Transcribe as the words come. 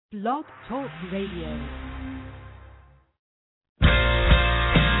Blog Talk Radio.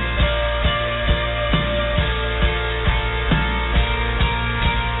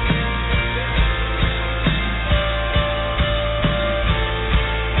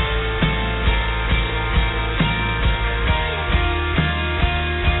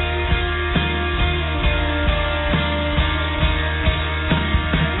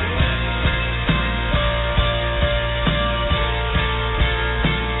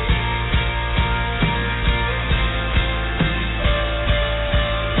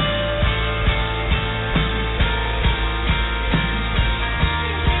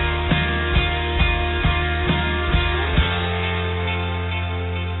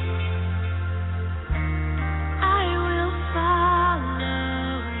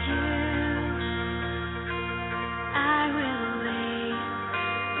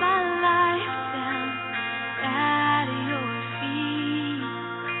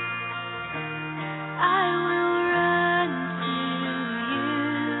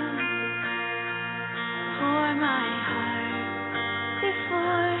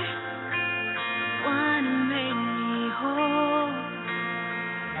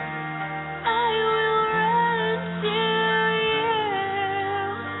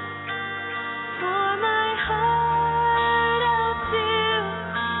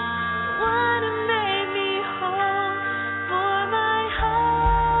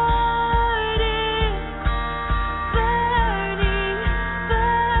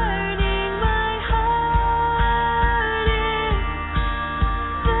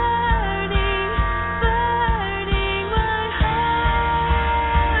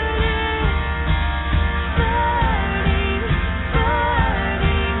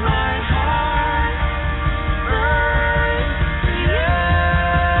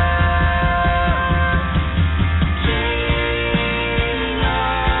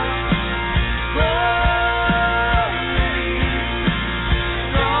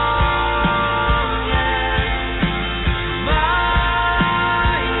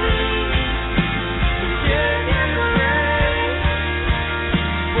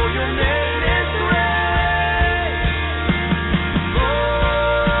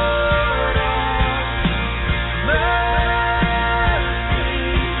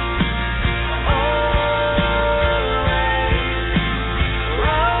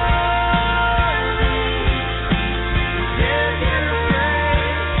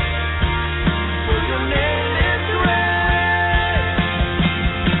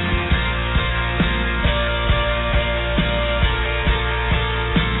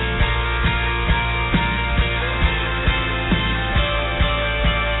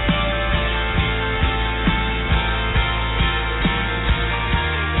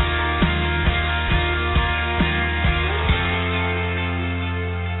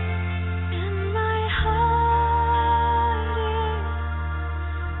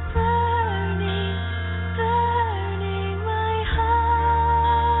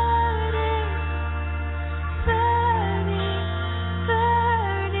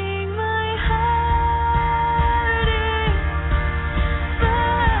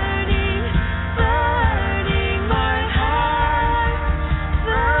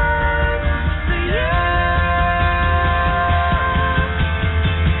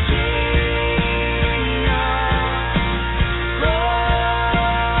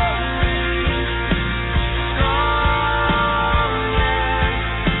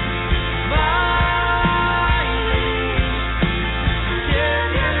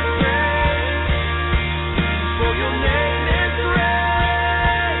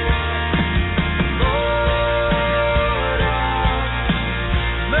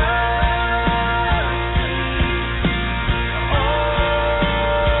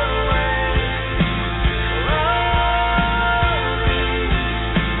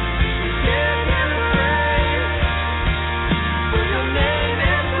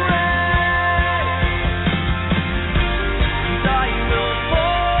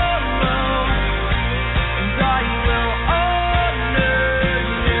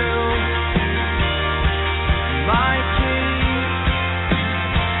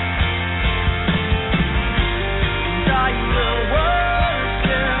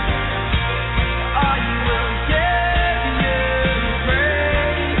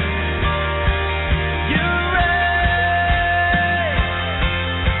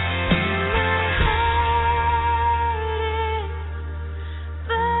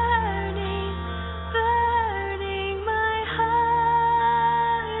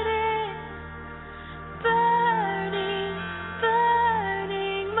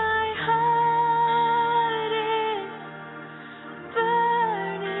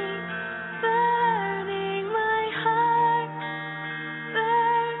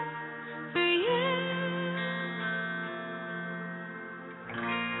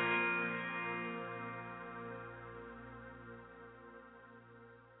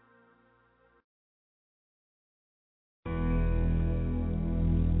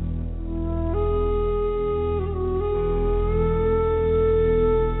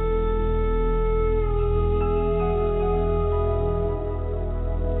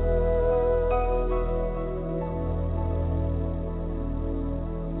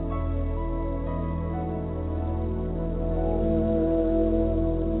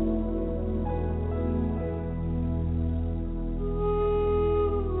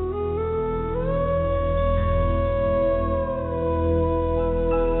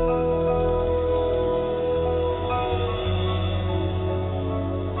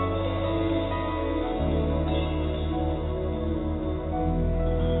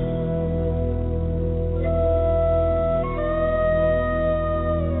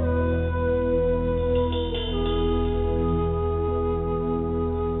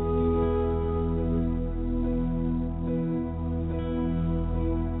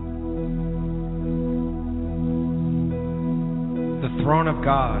 throne of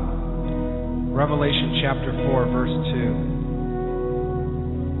God. Revelation chapter 4, verse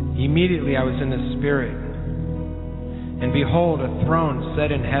 2. Immediately I was in the Spirit, and behold, a throne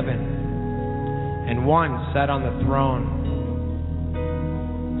set in heaven, and one sat on the throne.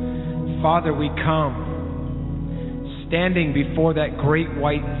 Father, we come, standing before that great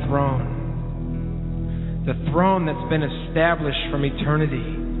white throne, the throne that's been established from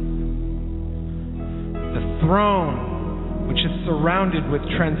eternity, the throne which is surrounded with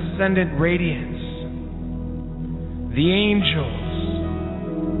transcendent radiance, the angels,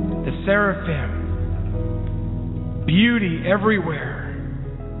 the seraphim, beauty everywhere,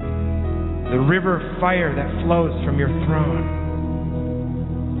 the river of fire that flows from your throne.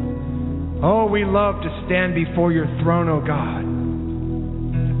 Oh, we love to stand before your throne, oh God.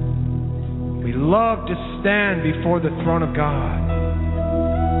 We love to stand before the throne of God.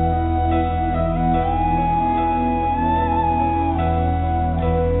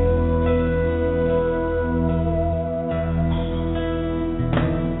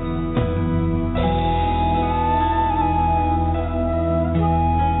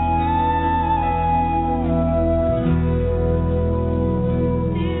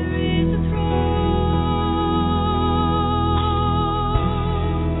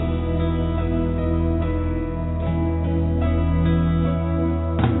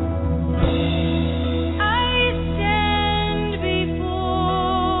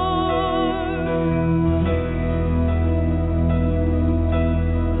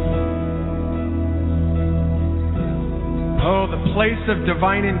 Place of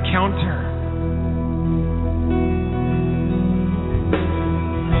divine encounter.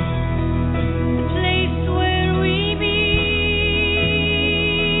 The place where we meet.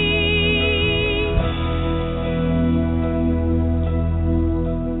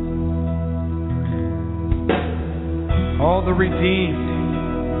 All the redeemed,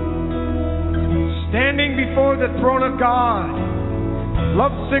 standing before the throne of God,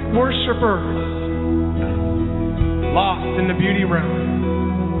 lovesick worshipers, lost in the beauty realm.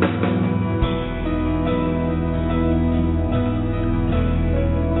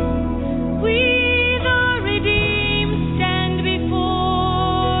 We, the redeemed, stand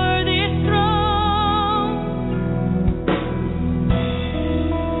before this throne.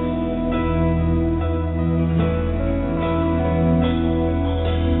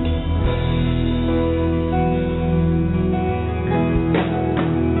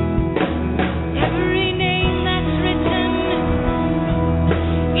 Every name that's written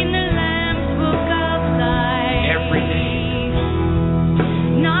in the Lamb's book of life. Every name.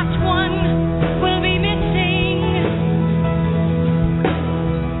 Not one will be missing.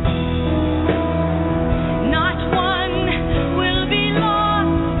 Not one will be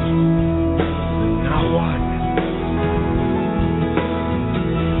lost. Not one.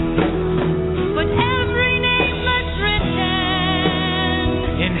 But every name that's written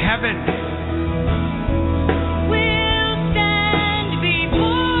In heaven, will stand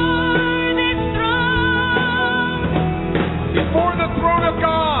before this throne. before the throne of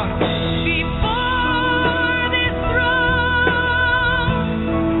God. Before this throne.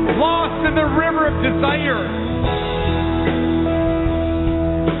 Lost in the river of desire.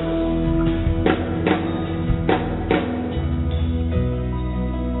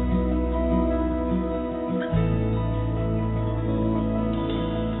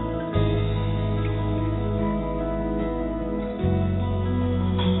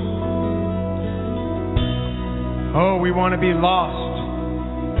 Oh, we want to be lost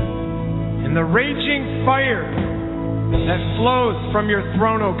in the raging fire that flows from your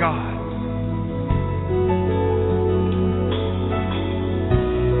throne, oh God.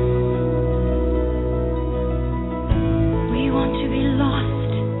 We want to be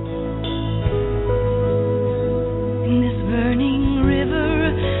lost in this burning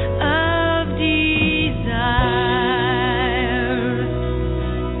river of desire.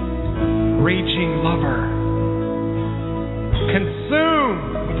 Raging lover, consumed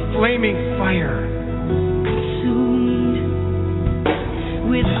with flaming fire, Consumed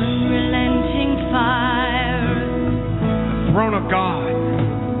with unrelenting fire. the throne of God.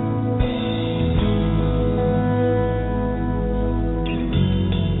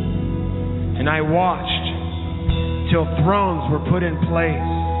 And I watched till thrones were put in place,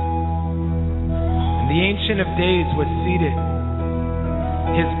 and the Ancient of Days was seated.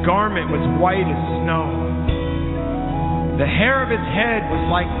 His garment was white as snow. The hair of his head was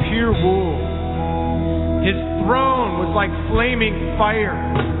like pure wool. His throne was like flaming fire.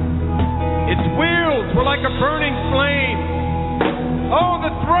 Its wheels were like a burning flame. Oh, the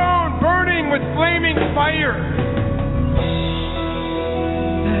throne burning with flaming fire.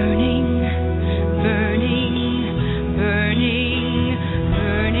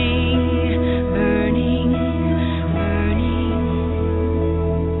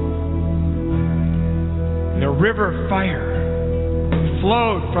 a river of fire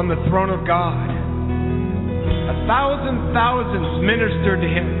flowed from the throne of God. 1,000 thousands ministered to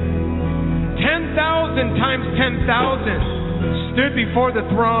him. 10,000 times 10,000 stood before the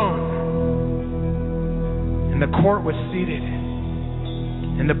throne. And the court was seated.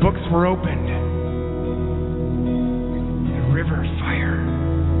 And the books were opened. A river of fire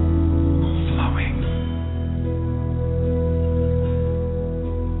flowing.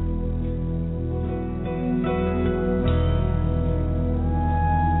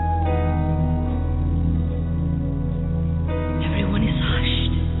 Everyone is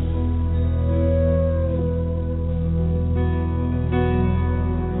hushed.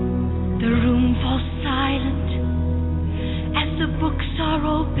 The room falls silent as the books are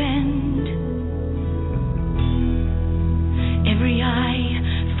opened. Every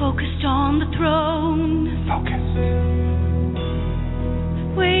eye focused on the throne. Focused.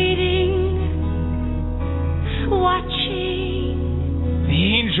 Waiting, watching. The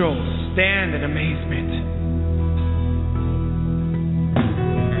angels stand in amazement.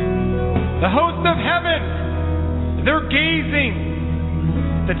 The host of heaven, they're gazing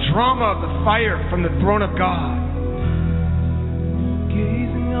at the drama of the fire from the throne of God.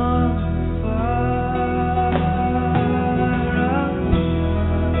 Gazing on the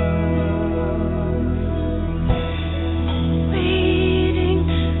Waiting,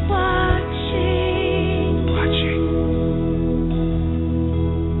 watching. watching.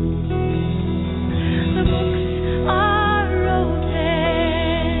 The books are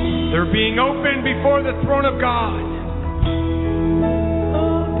open. They're being opened before the throne of God.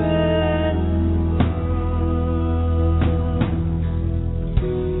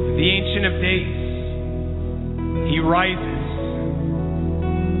 The Ancient of Days, he rises,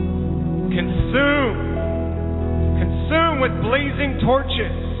 consumed with blazing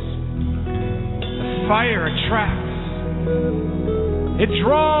torches. The fire attracts. It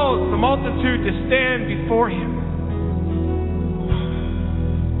draws the multitude to stand before him.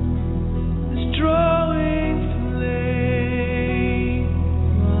 It's drawing flame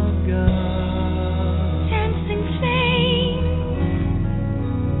of God. Dancing flame.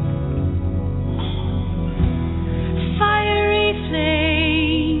 Fiery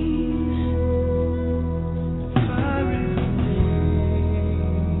flames.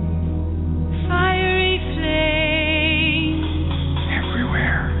 Fiery flames.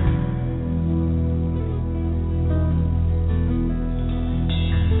 Everywhere.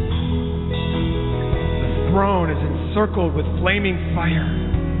 The throne is encircled with flaming fire.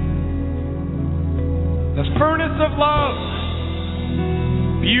 The furnace of love,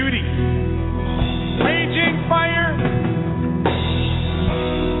 beauty, raging fire,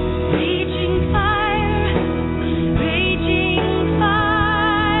 Raging fire. Raging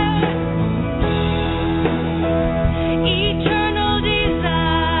fire. Eternal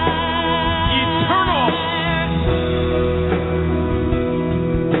desire. eternal.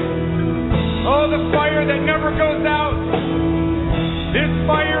 Oh, the fire that never goes out. This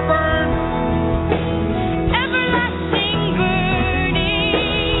fire burns. Everlasting burning.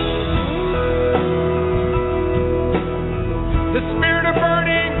 The spirit of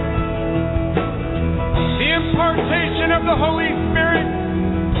burning. The impartation of the Holy Spirit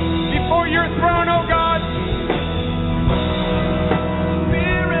before your throne, oh God.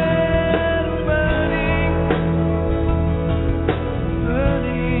 Spirit of burning,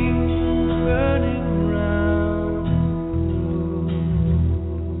 burning, burning around.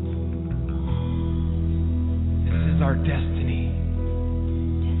 This is our destiny.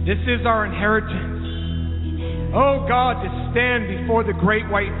 This is our inheritance. Oh God, to stand before the great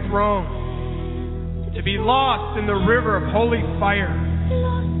white throne, to be lost in the river of holy fire,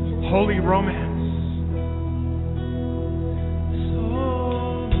 holy romance.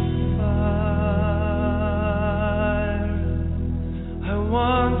 I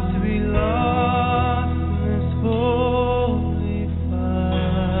want to be lost in this holy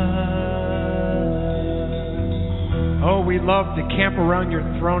fire. Oh, we love to camp around your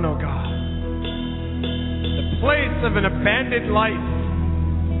throne, oh God. The place of an abandoned life,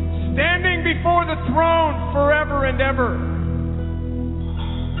 standing before the throne forever and ever.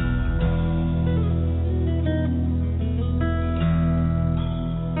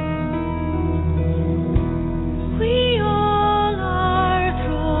 We all are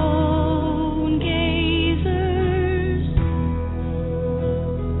throne gazers.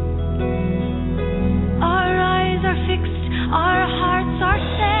 Our eyes are fixed, our hearts are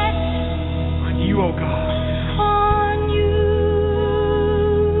set On you, oh God. on you.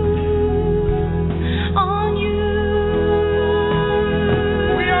 On you.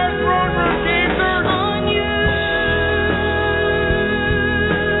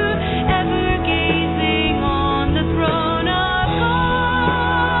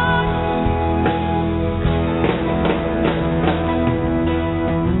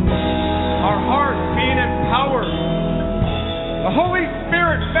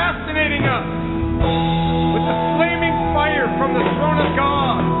 fascinating us with the flaming fire from the throne of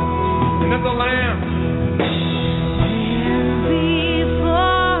God and of the Lamb.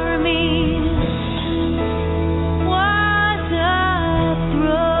 Before me was a throne.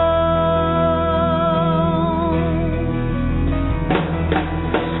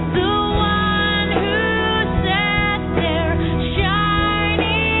 The one who sat there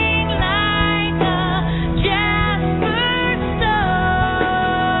shining like a jasper stone.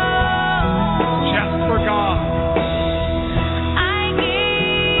 Jasper God. I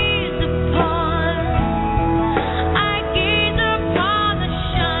gaze upon the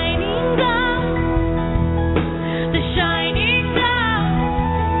shining God, the shining God,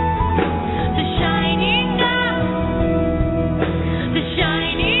 the shining God, the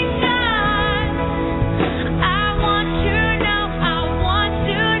shining God. I want to know, I want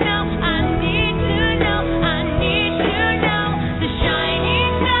to know, I need to know, I need to know. The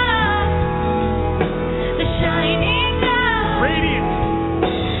shining God, the shining God, Radiant.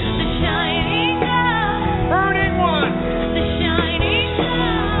 the shining God, Burning one. the shining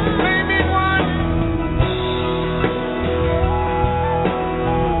God. Flaming one.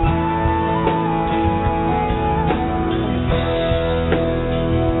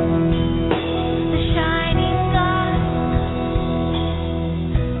 The shining God,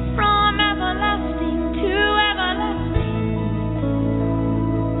 from everlasting to everlasting,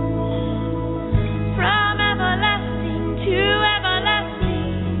 from everlasting to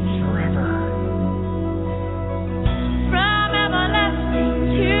everlasting, Forever. from everlasting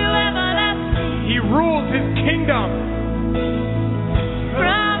to everlasting, He rules his kingdom.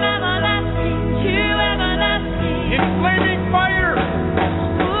 from everlasting to everlasting. In flaming fire.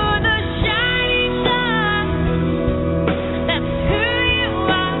 Oh, the shining God, that's who you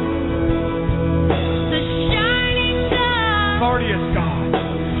are. The shining God, Glorious God.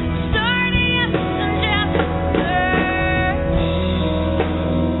 sardius and jasper.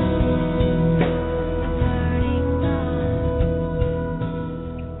 Burning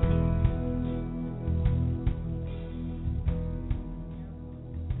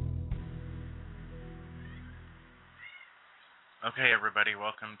Okay, everybody,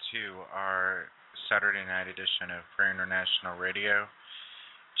 welcome to our Saturday night edition of Prayer International Radio.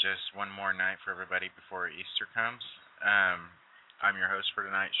 Just one more night for everybody before Easter comes. I'm your host for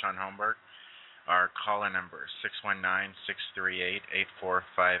tonight, Sean Holmberg. Our call-in number is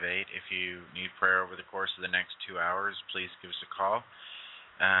 619-638-8458. If you need prayer over the course of the next 2 hours, please give us a call.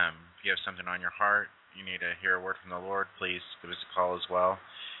 If you have something on your heart, you need to hear a word from the Lord, please give us a call as well.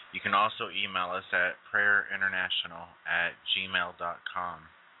 You can also email us at prayerinternational@gmail.com.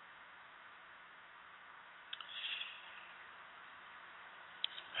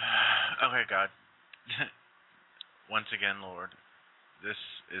 Okay, God. Once again, Lord, this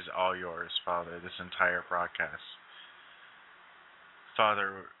is all yours, Father, this entire broadcast.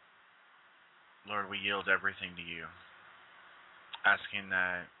 Father, Lord, we yield everything to you, asking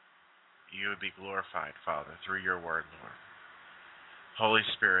that you would be glorified, Father, through your word, Lord. Holy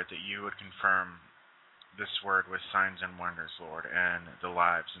Spirit, that you would confirm this word with signs and wonders, Lord, and the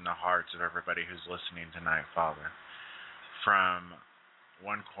lives and the hearts of everybody who's listening tonight, Father. From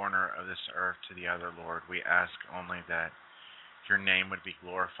one corner of this earth to the other, Lord, we ask only that your name would be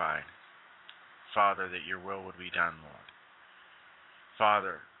glorified. Father, that your will would be done, Lord.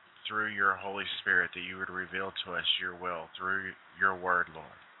 Father, through your Holy Spirit, that you would reveal to us your will through your word,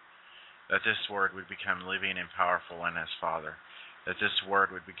 Lord. That this word would become living and powerful in us, Father. That this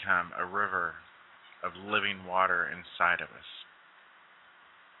word would become a river of living water inside of us.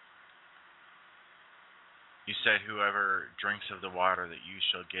 You said, whoever drinks of the water that you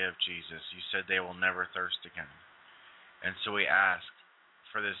shall give, Jesus, you said they will never thirst again. And so we ask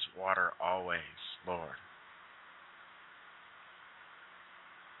for this water always, Lord.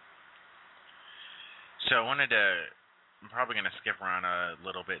 So I'm probably going to skip around a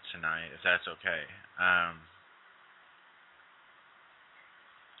little bit tonight, if that's okay.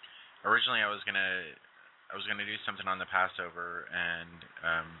 Originally, I was gonna do something on the Passover, and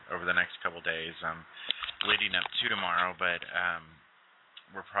over the next couple days, leading up to tomorrow. But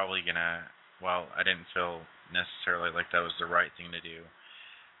we're probably gonna. Well, I didn't feel necessarily like that was the right thing to do.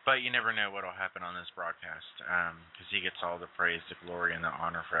 But you never know what will happen on this broadcast, because he gets all the praise, the glory, and the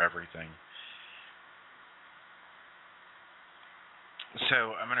honor for everything.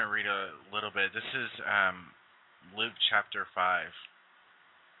 So I'm going to read a little bit. This is Luke chapter 5.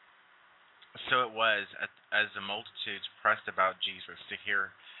 So it was, as the multitudes pressed about Jesus to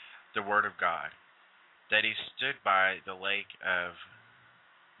hear the word of God, that he stood by the lake of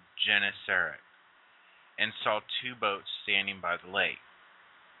Gennesaret and saw two boats standing by the lake.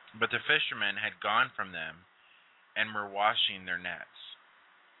 But the fishermen had gone from them and were washing their nets.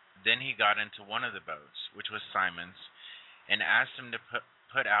 Then he got into one of the boats, which was Simon's, and asked him to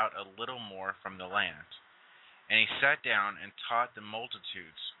put out a little more from the land. And he sat down and taught the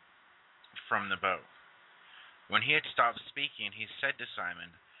multitudes from the boat. When he had stopped speaking, he said to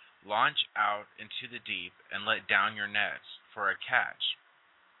Simon, "Launch out into the deep and let down your nets for a catch."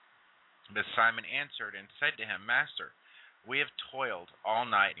 But Simon answered and said to him, "Master, we have toiled all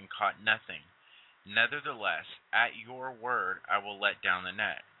night and caught nothing. Nevertheless, at your word I will let down the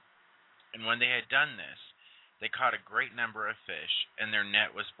net." And when they had done this, they caught a great number of fish, and their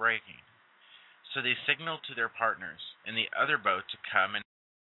net was breaking. So they signaled to their partners in the other boat to come and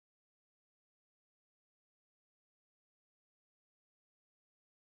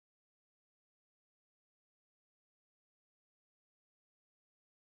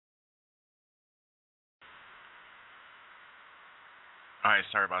all right,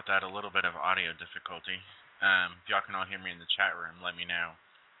 sorry about that. A little bit of audio difficulty. If y'all can all hear me in the chat room, let me know.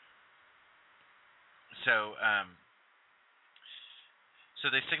 So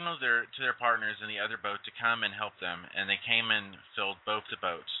they signaled to their partners in the other boat to come and help them, and they came and filled both the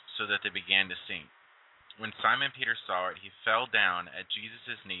boats, so that they began to sink. When Simon Peter saw it, he fell down at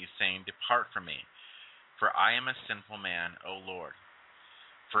Jesus' knees, saying, "Depart from me, for I am a sinful man, O Lord."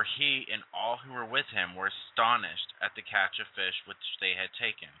 For he and all who were with him were astonished at the catch of fish which they had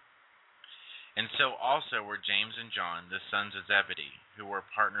taken. And so also were James and John, the sons of Zebedee, who were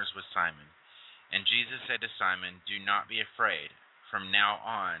partners with Simon. And Jesus said to Simon, "Do not be afraid. From now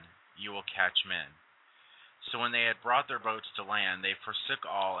on you will catch men." So when they had brought their boats to land, they forsook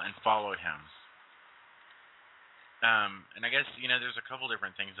all and followed him. And I guess, there's a couple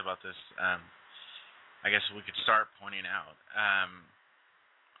different things about this I guess we could start pointing out.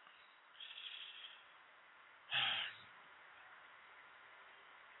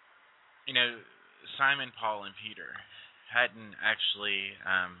 Simon, Paul, and Peter hadn't actually,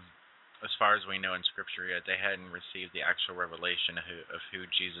 as far as we know in Scripture yet, they hadn't received the actual revelation of who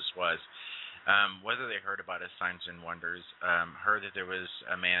Jesus was. Whether they heard about his signs and wonders, heard that there was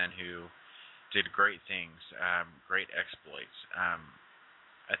a man who did great things, great exploits.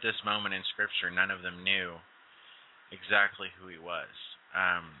 At this moment in Scripture, none of them knew exactly who he was.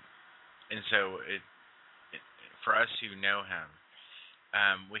 And so for us who know him,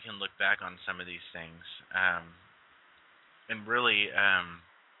 we can look back on some of these things and really,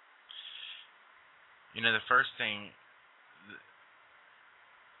 the first thing,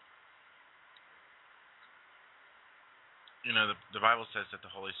 the Bible says that the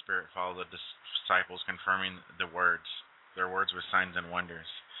Holy Spirit followed the disciples, confirming their words with signs and wonders,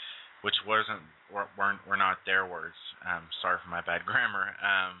 which were not their words. Sorry for my bad grammar,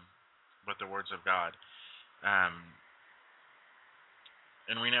 but the words of God.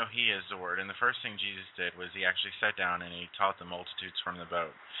 And we know he is the Word. And the first thing Jesus did was he actually sat down and he taught the multitudes from the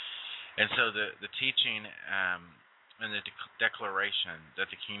boat. And so the teaching and the declaration that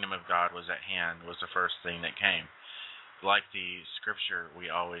the kingdom of God was at hand was the first thing that came. Like the scripture we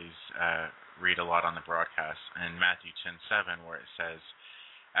always read a lot on the broadcast in Matthew 10:7, where it says,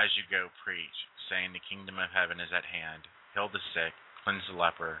 "As you go, preach, saying the kingdom of heaven is at hand. Heal the sick, cleanse the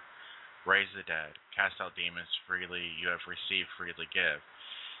leper, raise the dead, cast out demons. Freely you have received, freely give."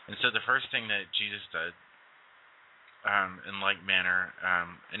 And so the first thing that Jesus did, in like manner,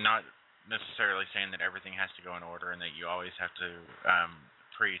 and not necessarily saying that everything has to go in order and that you always have to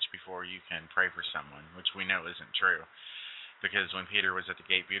preach before you can pray for someone, which we know isn't true. Because when Peter was at the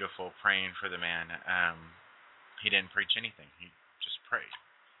gate beautiful praying for the man, he didn't preach anything. He just prayed.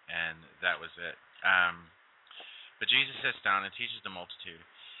 And that was it. But Jesus sits down and teaches the multitude.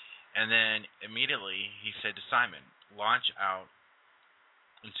 And then immediately he said to Simon, "Launch out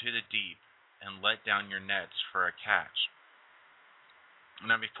into the deep and let down your nets for a catch."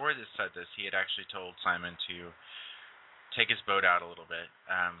 Now before this said this, he had actually told Simon to take his boat out a little bit,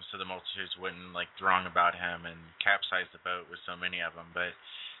 so the multitudes wouldn't throng about him and capsize the boat with so many of them. But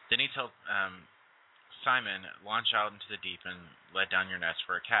then he told Simon, "Launch out into the deep and let down your nets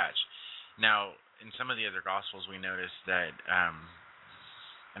for a catch." Now, in some of the other Gospels, we notice that,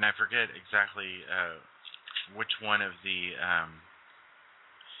 and I forget exactly which one of the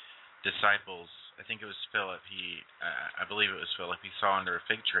disciples, I think it was Philip, I believe it was Philip, he saw under a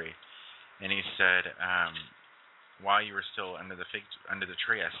fig tree, and he said, "While you were still under the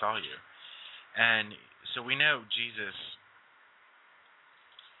tree, I saw you." And so we know Jesus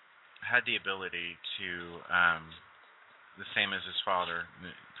had the ability to, the same as his Father,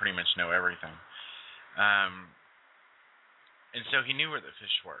 pretty much know everything. And so he knew where the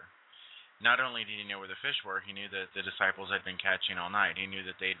fish were. not only did he know where the fish were, he knew that the disciples had been catching all night. He knew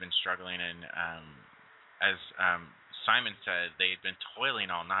that they had been struggling, and as Simon said, they had been toiling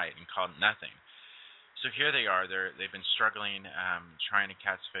all night and caught nothing. So here they are. They've been struggling, trying to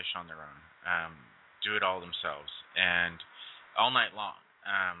catch fish on their own, do it all themselves, and all night long.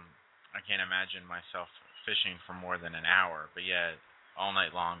 I can't imagine myself fishing for more than an hour, but yet all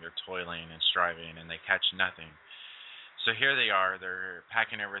night long they're toiling and striving, and they catch nothing. So here they are. They're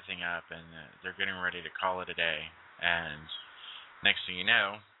packing everything up, and they're getting ready to call it a day. And next thing you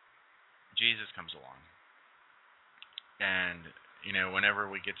know, Jesus comes along. And whenever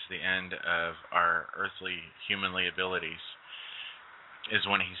we get to the end of our earthly, humanly abilities, is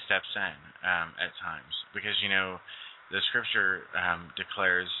when he steps in at times. Because, the scripture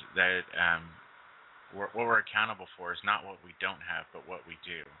declares that what we're accountable for is not what we don't have, but what we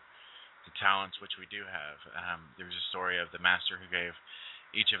do. The talents which we do have. There was a story of the master who gave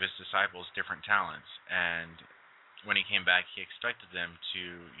each of his disciples different talents. And when he came back, he expected them to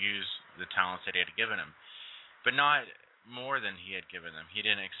use the talents that he had given them, but not more than he had given them. He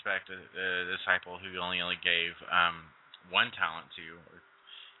didn't expect a disciple who only gave one talent to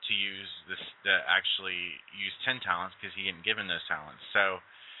use this, to actually use 10 talents, because he hadn't given those talents. So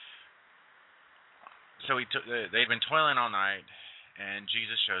they'd been toiling all night, and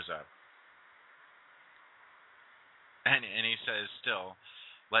Jesus shows up, and he says, "Still,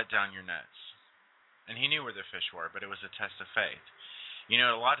 let down your nets." And he knew where the fish were, but it was a test of faith.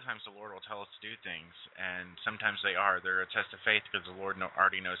 A lot of times the Lord will tell us to do things, and sometimes they're a test of faith, because the Lord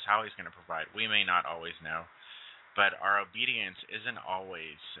already knows how he's going to provide. We may not always know, but our obedience isn't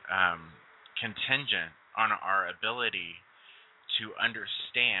always contingent on our ability to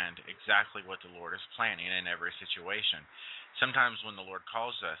understand exactly what the Lord is planning in every situation. Sometimes when the Lord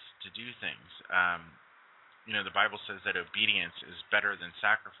calls us to do things, the Bible says that obedience is better than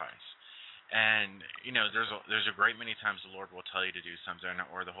sacrifice. And, there's a great many times the Lord will tell you to do something,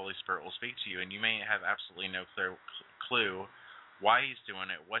 or the Holy Spirit will speak to you, and you may have absolutely no clear clue why he's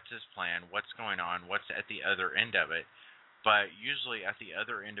doing it, what's his plan, what's going on, what's at the other end of it. But usually at the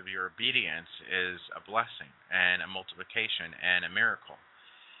other end of your obedience is a blessing and a multiplication and a miracle.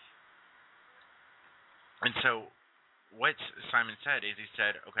 And so what Simon said is, he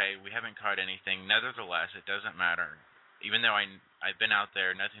said, okay, we haven't caught anything. Nevertheless, it doesn't matter. Even though I've been out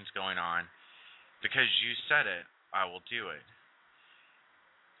there, nothing's going on. Because you said it, I will do it.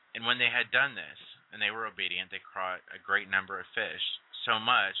 And when they had done this, and they were obedient, they caught a great number of fish, so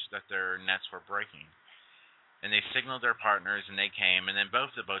much that their nets were breaking. And they signaled their partners, and they came, and then both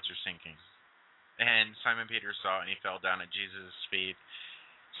the boats are sinking. And Simon Peter saw it, and he fell down at Jesus' feet,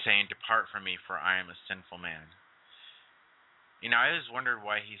 saying, "Depart from me, for I am a sinful man." I always wondered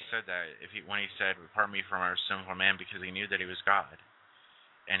why he said that, when he said, "Depart me from our sinful man," because he knew that he was God,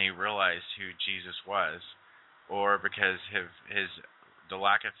 and he realized who Jesus was, or because the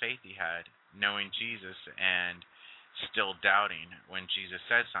lack of faith he had, knowing Jesus and still doubting when Jesus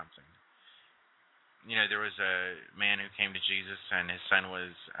said something. There was a man who came to Jesus, and his son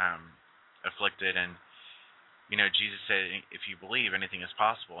was afflicted, and Jesus said, "If you believe, anything is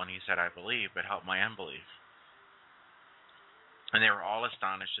possible." And he said, "I believe, but help my unbelief." And they were all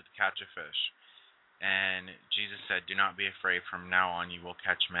astonished at the catch of fish. And Jesus said, "Do not be afraid. From now on you will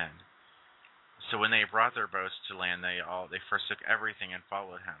catch men." So when they brought their boats to land, they forsook everything and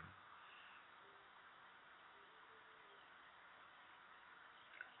followed him.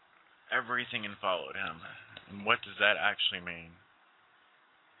 Everything and followed him. And what does that actually mean?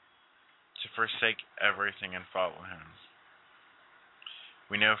 To forsake everything and follow him.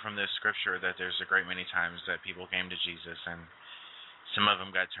 We know from this scripture that there's a great many times that people came to Jesus, and some of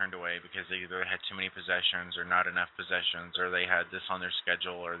them got turned away because they either had too many possessions or not enough possessions, or they had this on their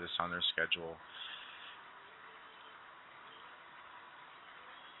schedule or this on their schedule.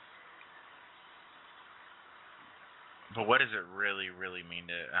 But what does it really, really mean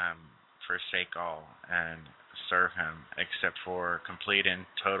to forsake all and serve him, except for complete and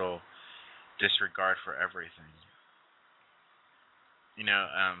total disregard for everything?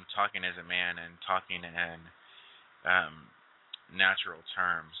 Talking as a man and talking in natural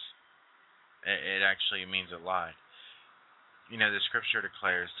terms, it actually means a lot. The scripture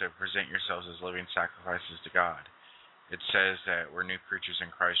declares to present yourselves as living sacrifices to God. It says that we're new creatures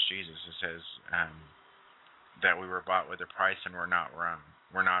in Christ Jesus. It says that we were bought with a price and we're not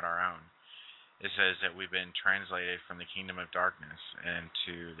our own. It says that we've been translated from the kingdom of darkness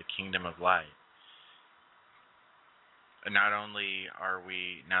into the kingdom of light. And not only are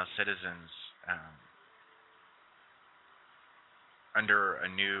we now citizens under a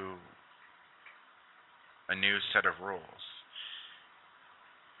new set of rules,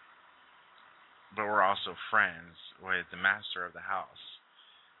 but we're also friends with the master of the house.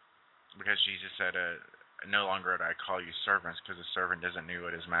 Because Jesus said, no longer do I call you servants, because a servant doesn't know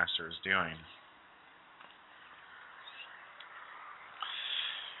what his master is doing.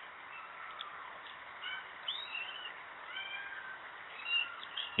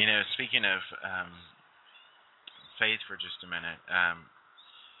 You know, speaking of faith for just a minute,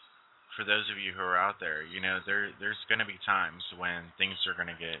 for those of you who are out there, you know, there's going to be times when things are going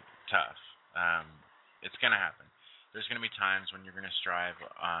to get tough. It's going to happen. There's going to be times when you're going to strive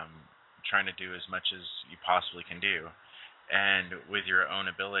trying to do as much as you possibly can do, and with your own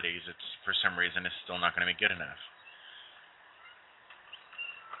abilities, it's for some reason it's still not going to be good enough.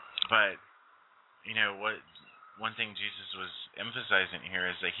 But you know what? One thing Jesus was emphasizing here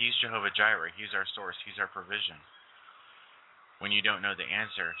is that He's Jehovah Jireh. He's our source. He's our provision. When you don't know the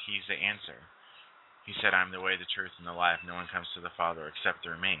answer, He's the answer. He said, "I'm the way, the truth, and the life. No one comes to the Father except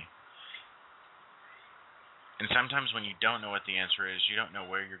through me." And sometimes when you don't know what the answer is, you don't know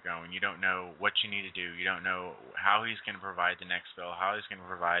where you're going, you don't know what you need to do, you don't know how He's going to provide the next bill, how He's going to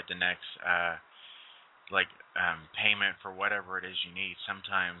provide the next payment for whatever it is you need.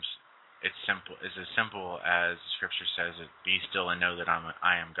 Sometimes it's as simple as the Scripture says, "Be still and know that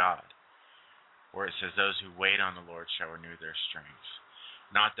I am God." Or it says, "Those who wait on the Lord shall renew their strength."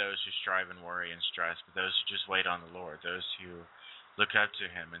 Not those who strive and worry and stress, but those who just wait on the Lord, those who look up to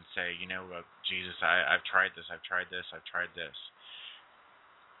Him and say, "You know what, Jesus, I've tried this, I've tried this, I've tried this.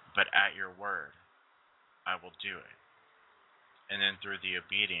 But at your word, I will do it." And then through the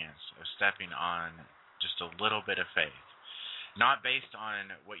obedience of stepping on just a little bit of faith, not based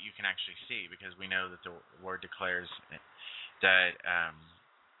on what you can actually see, because we know that the Word declares that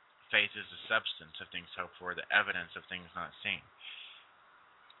faith is the substance of things hoped for, the evidence of things not seen.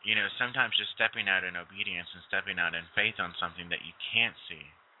 You know, sometimes just stepping out in obedience and stepping out in faith on something that you can't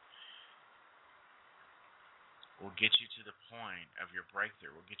see will get you to the point of your breakthrough,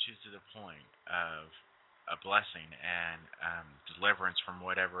 will get you to the point of a blessing and deliverance from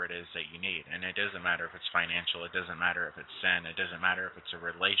whatever it is that you need. And it doesn't matter if it's financial, it doesn't matter if it's sin, it doesn't matter if it's a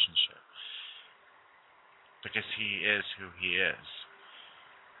relationship. Because He is who He is.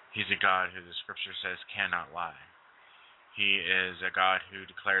 He's a God who the Scripture says cannot lie. He is a God who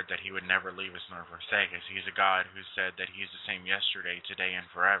declared that He would never leave us nor forsake us. He's a God who said that He's the same yesterday, today, and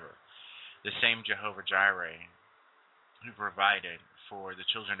forever. The same Jehovah Jireh who provided for the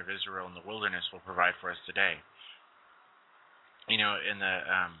children of Israel in the wilderness will provide for us today. You know, in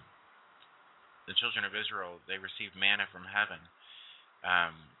the children of Israel, they received manna from heaven.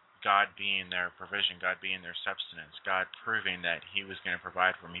 God being their provision, God being their substance, God proving that He was going to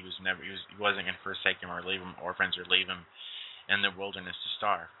provide for them. He wasn't going to forsake them or leave them orphans or leave them in the wilderness to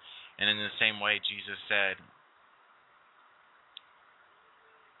starve. And in the same way, Jesus said,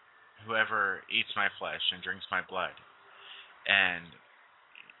 "Whoever eats my flesh and drinks my blood." And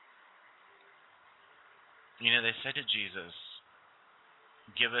you know, they said to Jesus,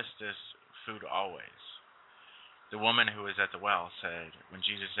 "Give us this food always." The woman who was at the well said, when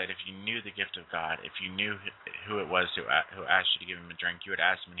Jesus said, if you knew the gift of God, if you knew who it was who asked you to give Him a drink, you would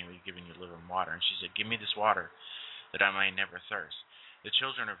ask Him and He would give you living water. And she said, "Give me this water that I may never thirst." The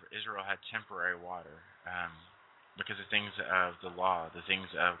children of Israel had temporary water because the things of the law, the things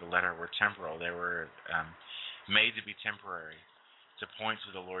of the letter were temporal. They were made to be temporary to point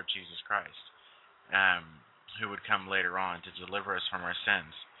to the Lord Jesus Christ, who would come later on to deliver us from our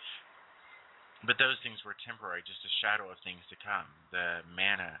sins. But those things were temporary, just a shadow of things to come. The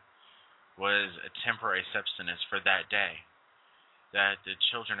manna was a temporary substance for that day, that the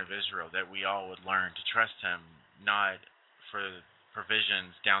children of Israel, that we all would learn to trust Him, not for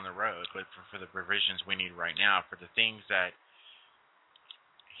provisions down the road, but for the provisions we need right now, for the things that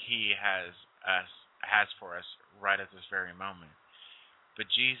He has for us right at this very moment. But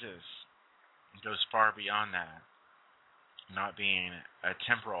Jesus goes far beyond that. Not being a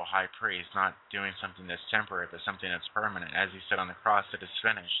temporal high priest, not doing something that's temporary, but something that's permanent. As He said on the cross, it is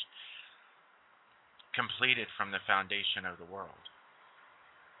finished, completed from the foundation of the world.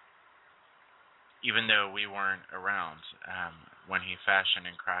 Even though we weren't around when He fashioned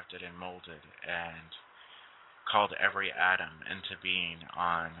and crafted and molded and called every atom into being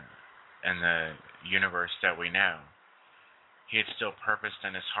in the universe that we know, He had still purposed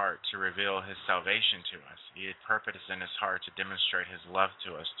in His heart to reveal His salvation to us. He had purposed in His heart to demonstrate His love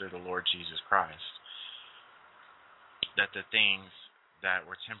to us through the Lord Jesus Christ. That the things that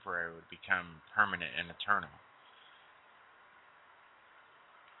were temporary would become permanent and eternal.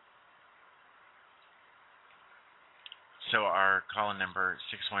 So our call-in number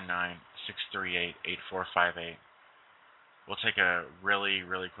 619-638-8458. We'll take a really,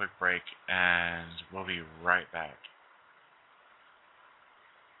 really quick break, and we'll be right back.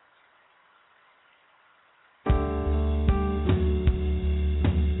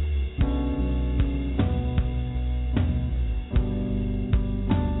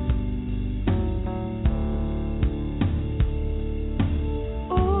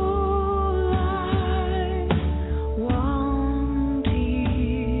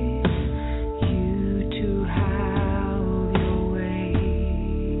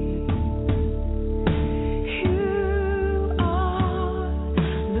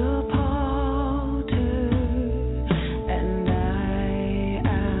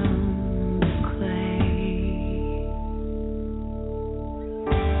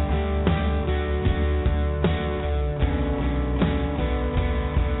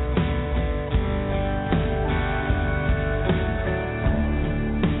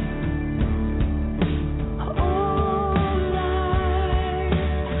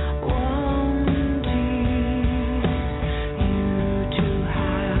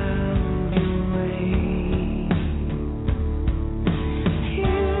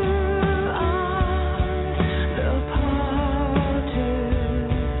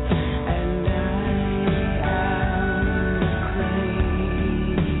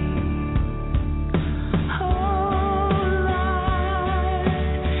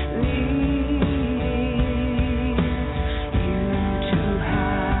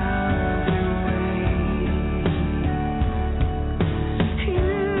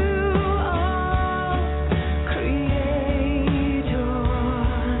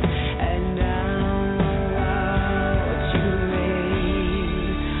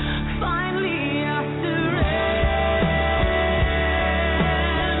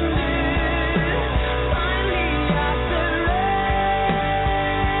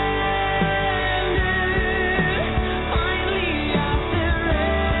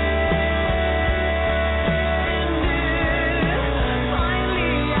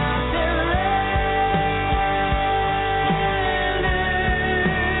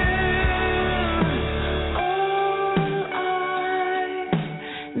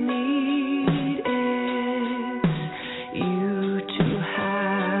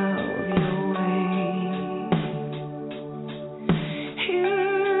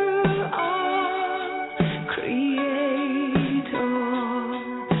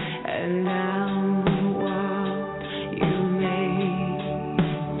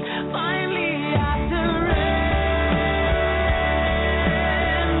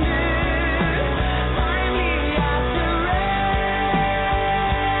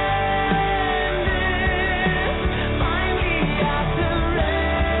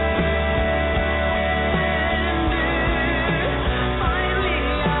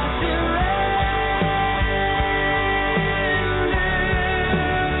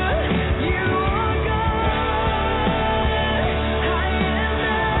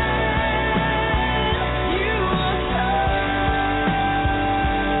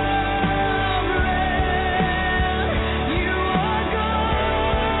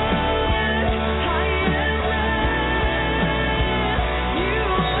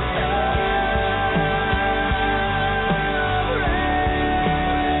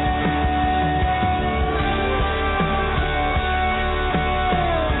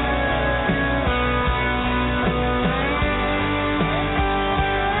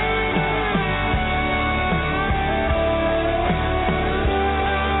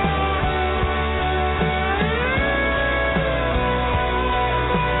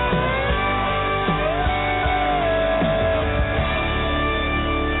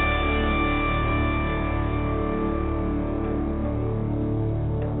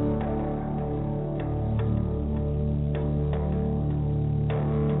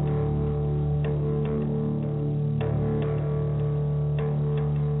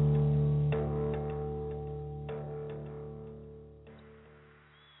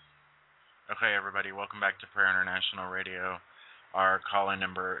 Okay, everybody, welcome back to Prayer International Radio. Our call-in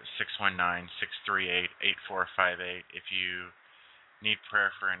number 619-638-8458. If you need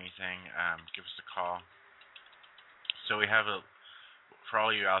prayer for anything, give us a call. So we have for all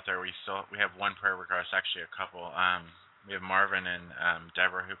you out there, we have one prayer request, actually a couple. We have Marvin and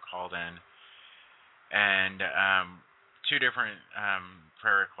Deborah who called in, and two different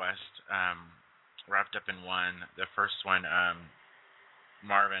prayer requests wrapped up in one. The first one,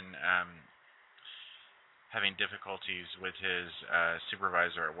 Marvin having difficulties with his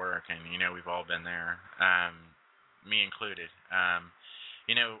supervisor at work, and we've all been there, me included.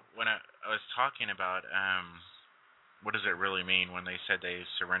 When I was talking about what does it really mean when they said they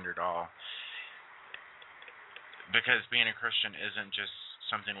surrendered all, because being a Christian isn't just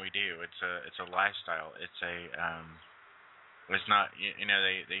something we do. It's a lifestyle. It's not,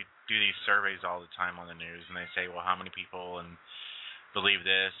 they do these surveys all the time on the news, and they say, well, how many people and believe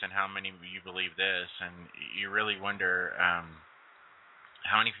this, and how many of you believe this, and you really wonder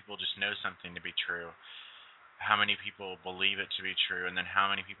how many people just know something to be true, how many people believe it to be true, and then how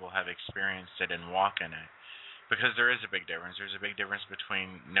many people have experienced it and walk in it. Because there is a big difference. There's a big difference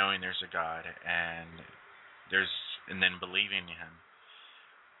between knowing there's a God and then believing Him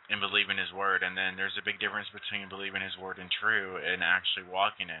and believing His Word, and then there's a big difference between believing His Word and true and actually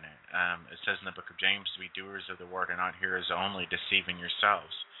walking in it. It says in the book of James to be doers of the Word and not hearers only, deceiving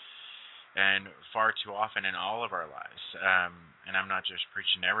yourselves. And far too often in all of our lives, and I'm not just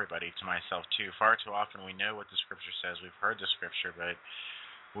preaching to everybody, to myself too, far too often we know what the Scripture says, we've heard the Scripture, but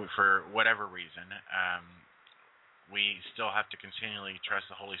for whatever reason, we still have to continually trust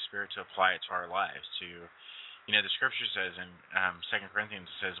the Holy Spirit to apply it to our lives, the Scripture says in 2 Corinthians,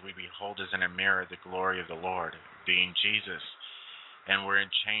 it says, we behold as in a mirror the glory of the Lord, being Jesus, and we're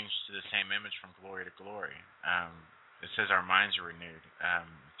changed to the same image from glory to glory. It says our minds are renewed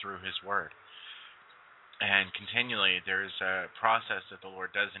through His Word. And continually, there's a process that the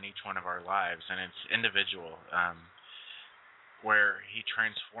Lord does in each one of our lives, and it's individual, where He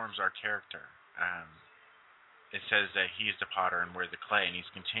transforms our character. It says that He's the potter and we're the clay, and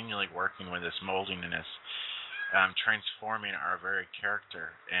He's continually working with us, molding in us, transforming our very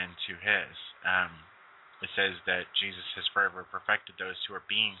character into His. It says that Jesus has forever perfected those who are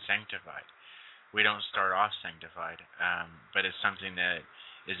being sanctified. We don't start off sanctified, but it's something that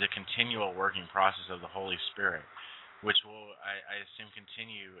is a continual working process of the Holy Spirit, which will, I assume,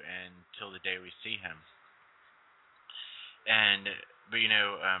 continue until the day we see Him. But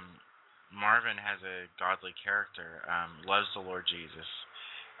Marvin has a godly character, loves the Lord Jesus,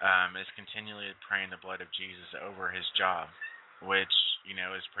 is continually praying the blood of Jesus over his job, which,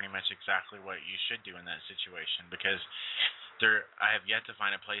 is pretty much exactly what you should do in that situation, because I have yet to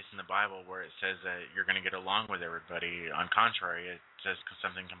find a place in the Bible where it says that you're going to get along with everybody. On contrary, it says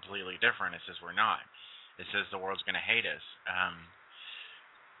something completely different. It says we're not. It says the world's going to hate us.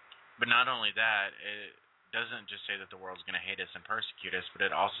 But not only that, it doesn't just say that the world's going to hate us and persecute us, but it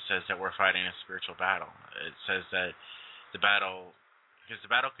also says that we're fighting a spiritual battle. It says that because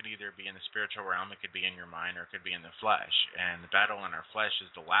the battle could either be in the spiritual realm, it could be in your mind, or it could be in the flesh. And the battle in our flesh is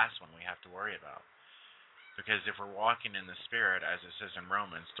the last one we have to worry about. Because if we're walking in the Spirit, as it says in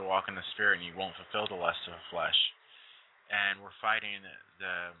Romans, to walk in the Spirit and you won't fulfill the lust of the flesh. And we're fighting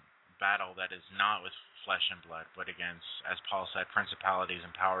the battle that is not with flesh and blood, but against, as Paul said, principalities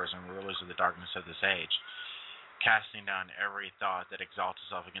and powers and rulers of the darkness of this age, casting down every thought that exalts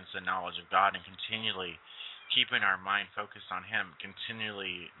itself against the knowledge of God, and continually keeping our mind focused on Him,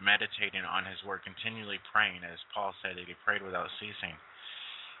 continually meditating on His Word, continually praying, as Paul said that he prayed without ceasing,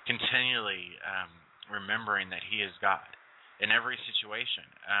 continually remembering that He is God in every situation.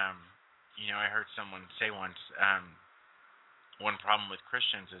 I heard someone say once, one problem with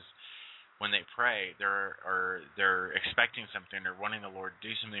Christians is when they pray, they're expecting something, they're wanting the Lord to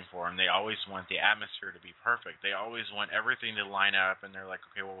do something for them. They always want the atmosphere to be perfect. They always want everything to line up, and they're like,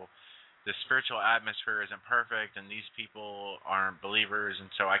 okay, well, the spiritual atmosphere isn't perfect, and these people aren't believers,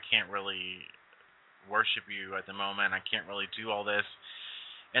 and so I can't really worship You at the moment. I can't really do all this.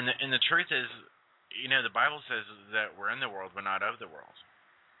 And the truth is, the Bible says that we're in the world, but not of the world.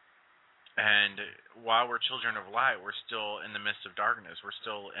 And while we're children of light, we're still in the midst of darkness. We're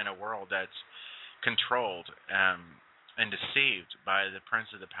still in a world that's controlled and deceived by the prince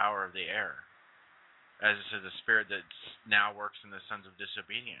of the power of the air, as it says, the spirit that now works in the sons of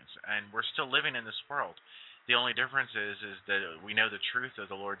disobedience. And we're still living in this world. The only difference is that we know the truth of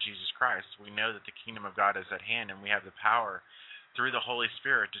the Lord Jesus Christ. We know that the kingdom of God is at hand, and we have the power through the Holy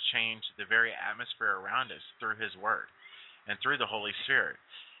Spirit to change the very atmosphere around us through His Word and through the Holy Spirit.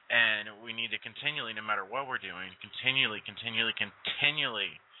 And we need to continually, no matter what we're doing, continually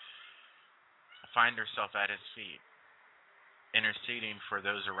find ourselves at His feet, interceding for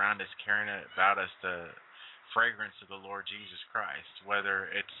those around us, carrying about us the fragrance of the Lord Jesus Christ, whether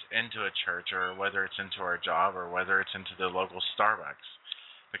it's into a church or whether it's into our job or whether it's into the local Starbucks,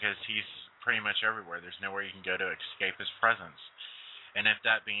 because He's pretty much everywhere. There's nowhere you can go to escape His presence. And if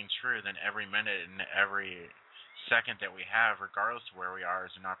that being true, then every minute and every second that we have, regardless of where we are,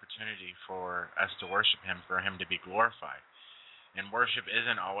 is an opportunity for us to worship Him, for Him to be glorified. And worship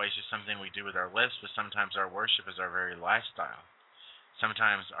isn't always just something we do with our lips, but sometimes our worship is our very lifestyle.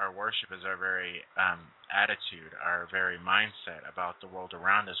 Sometimes our worship is our very attitude, our very mindset about the world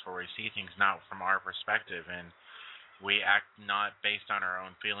around us, where we see things not from our perspective, and we act not based on our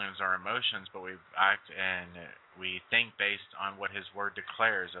own feelings or emotions, but we act and we think based on what His Word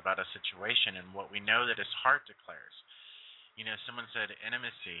declares about a situation and what we know that His heart declares. You know, someone said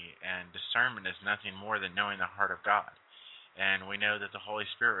intimacy and discernment is nothing more than knowing the heart of God. And we know that the Holy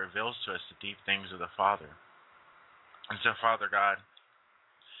Spirit reveals to us the deep things of the Father. And so, Father God,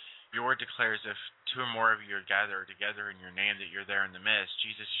 your word declares if two or more of you are gathered together in your name, that you're there in the midst.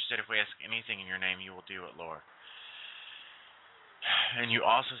 Jesus, you said if we ask anything in your name, you will do it, Lord. And you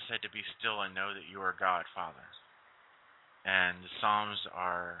also said to be still and know that you are God, Father. And the Psalms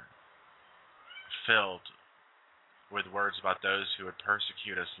are filled with words about those who would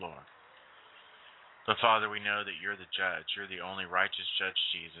persecute us, Lord. But Father, we know that you're the judge. You're the only righteous judge,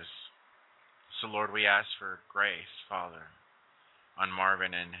 Jesus. So, Lord, we ask for grace, Father, on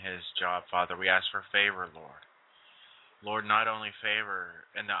Marvin and his job, Father. We ask for favor, Lord. Lord, not only favor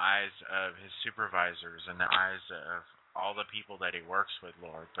in the eyes of his supervisors and the eyes of all the people that he works with,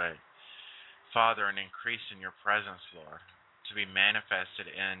 Lord, but, Father, an increase in your presence, Lord, to be manifested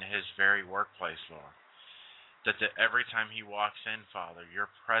in his very workplace, Lord. That every time he walks in, Father, your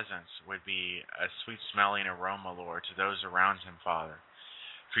presence would be a sweet-smelling aroma, Lord, to those around him, Father.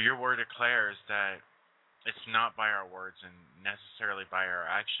 For your word declares that it's not by our words and necessarily by our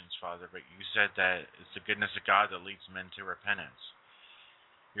actions, Father, but you said that it's the goodness of God that leads men to repentance.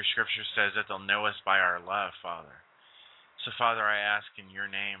 Your scripture says that they'll know us by our love, Father. So, Father, I ask in your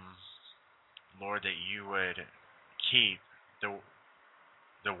name, Lord, that you would keep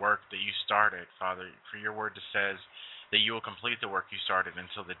the work that you started, Father. For your word says that you will complete the work you started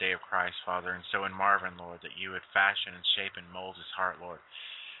until the day of Christ, Father. And so in Marvin, Lord, that you would fashion and shape and mold his heart, Lord.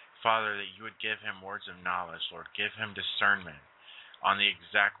 Father, that you would give him words of knowledge, Lord. Give him discernment on the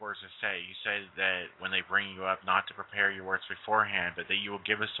exact words to say. You say that when they bring you up, not to prepare your words beforehand, but that you will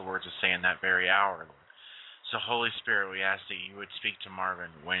give us the words to say in that very hour, Lord. So, Holy Spirit, we ask that you would speak to Marvin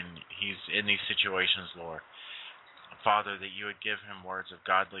when he's in these situations, Lord. Father, that you would give him words of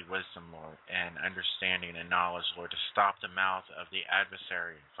godly wisdom, Lord, and understanding and knowledge, Lord, to stop the mouth of the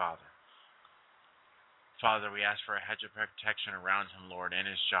adversary, Father. Father, we ask for a hedge of protection around him, Lord, in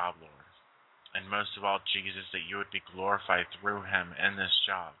his job, Lord. And most of all, Jesus, that you would be glorified through him in this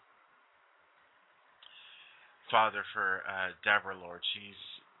job. Father, for Deborah, Lord, she's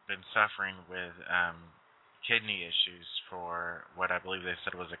been suffering with kidney issues for what I believe they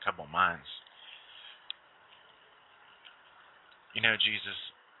said was a couple months. You know, Jesus,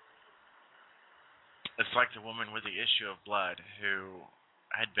 it's like the woman with the issue of blood who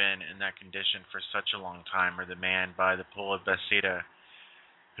had been in that condition for such a long time, or the man by the pool of Bethesda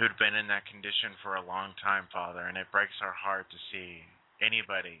who'd been in that condition for a long time, Father. And it breaks our heart to see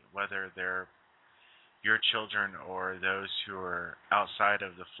anybody, whether they're your children or those who are outside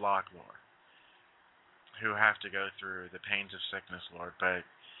of the flock, Lord, who have to go through the pains of sickness, Lord. But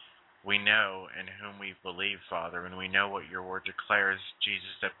we know in whom we believe, Father, and we know what your word declares,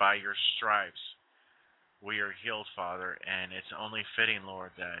 Jesus, that by your stripes we are healed, Father. And it's only fitting, Lord,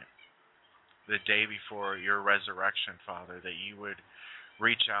 that the day before your resurrection, Father, that you would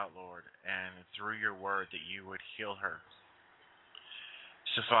reach out, Lord, and through your word that you would heal her.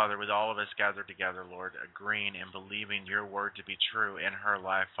 So, Father, with all of us gathered together, Lord, agreeing and believing your word to be true in her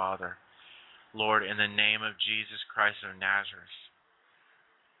life, Father, Lord, in the name of Jesus Christ of Nazareth,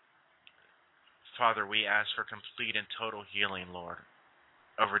 Father, we ask for complete and total healing, Lord,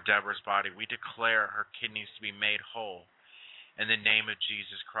 over Deborah's body. We declare her kidneys to be made whole in the name of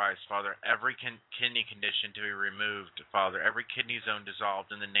Jesus Christ, Father. Every kidney condition to be removed, Father. Every kidney zone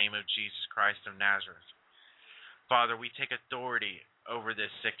dissolved in the name of Jesus Christ of Nazareth. Father, we take authority over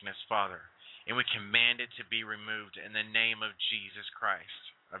this sickness, Father, and we command it to be removed in the name of Jesus Christ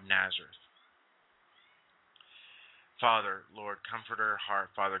of Nazareth. Father, Lord, comfort her heart,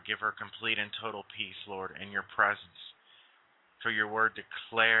 Father. Give her complete and total peace, Lord, in your presence. For your word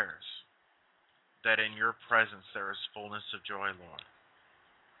declares that in your presence there is fullness of joy, Lord.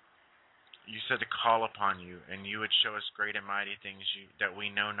 You said to call upon you, and you would show us great and mighty things that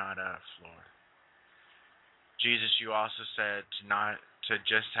we know not of, Lord. Jesus, you also said to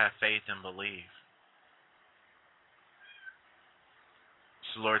just have faith and believe.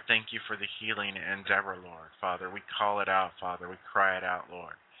 So, Lord, thank you for the healing in Deborah, Lord. Father, we call it out, Father. We cry it out,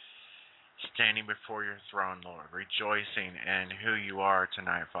 Lord. Standing before your throne, Lord, rejoicing in who you are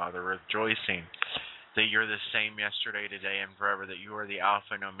tonight, Father. Rejoicing that you're the same yesterday, today, and forever, that you are the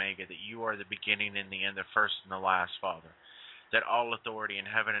Alpha and Omega, that you are the beginning and the end, the first and the last, Father. That all authority in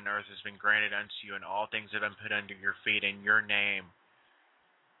heaven and earth has been granted unto you, and all things have been put under your feet, and your name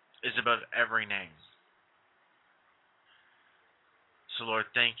is above every name. So, Lord,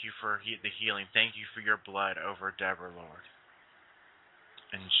 thank you for the healing. Thank you for your blood over Deborah, Lord.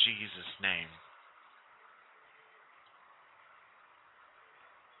 In Jesus' name.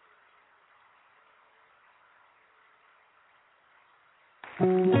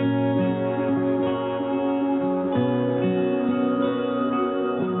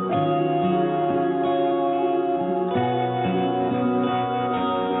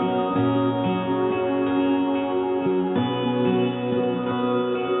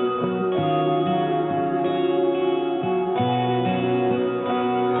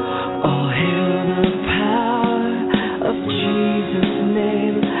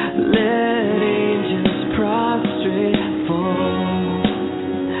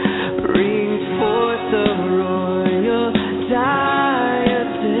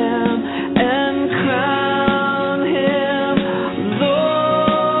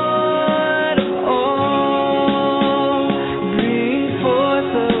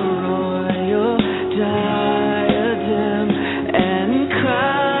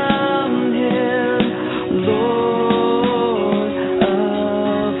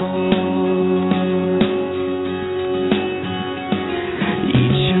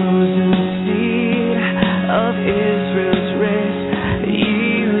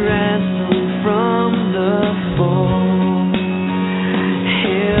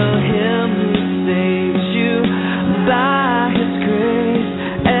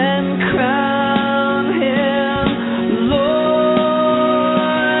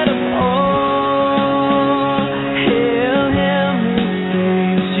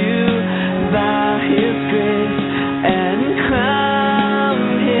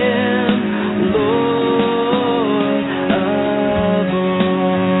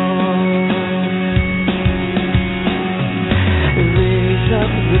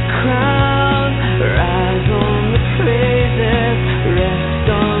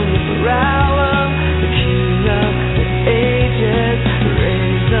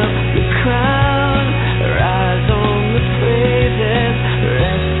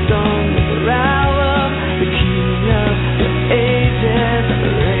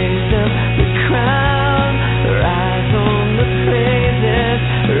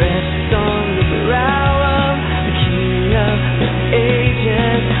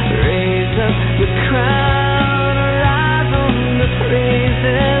 Ages,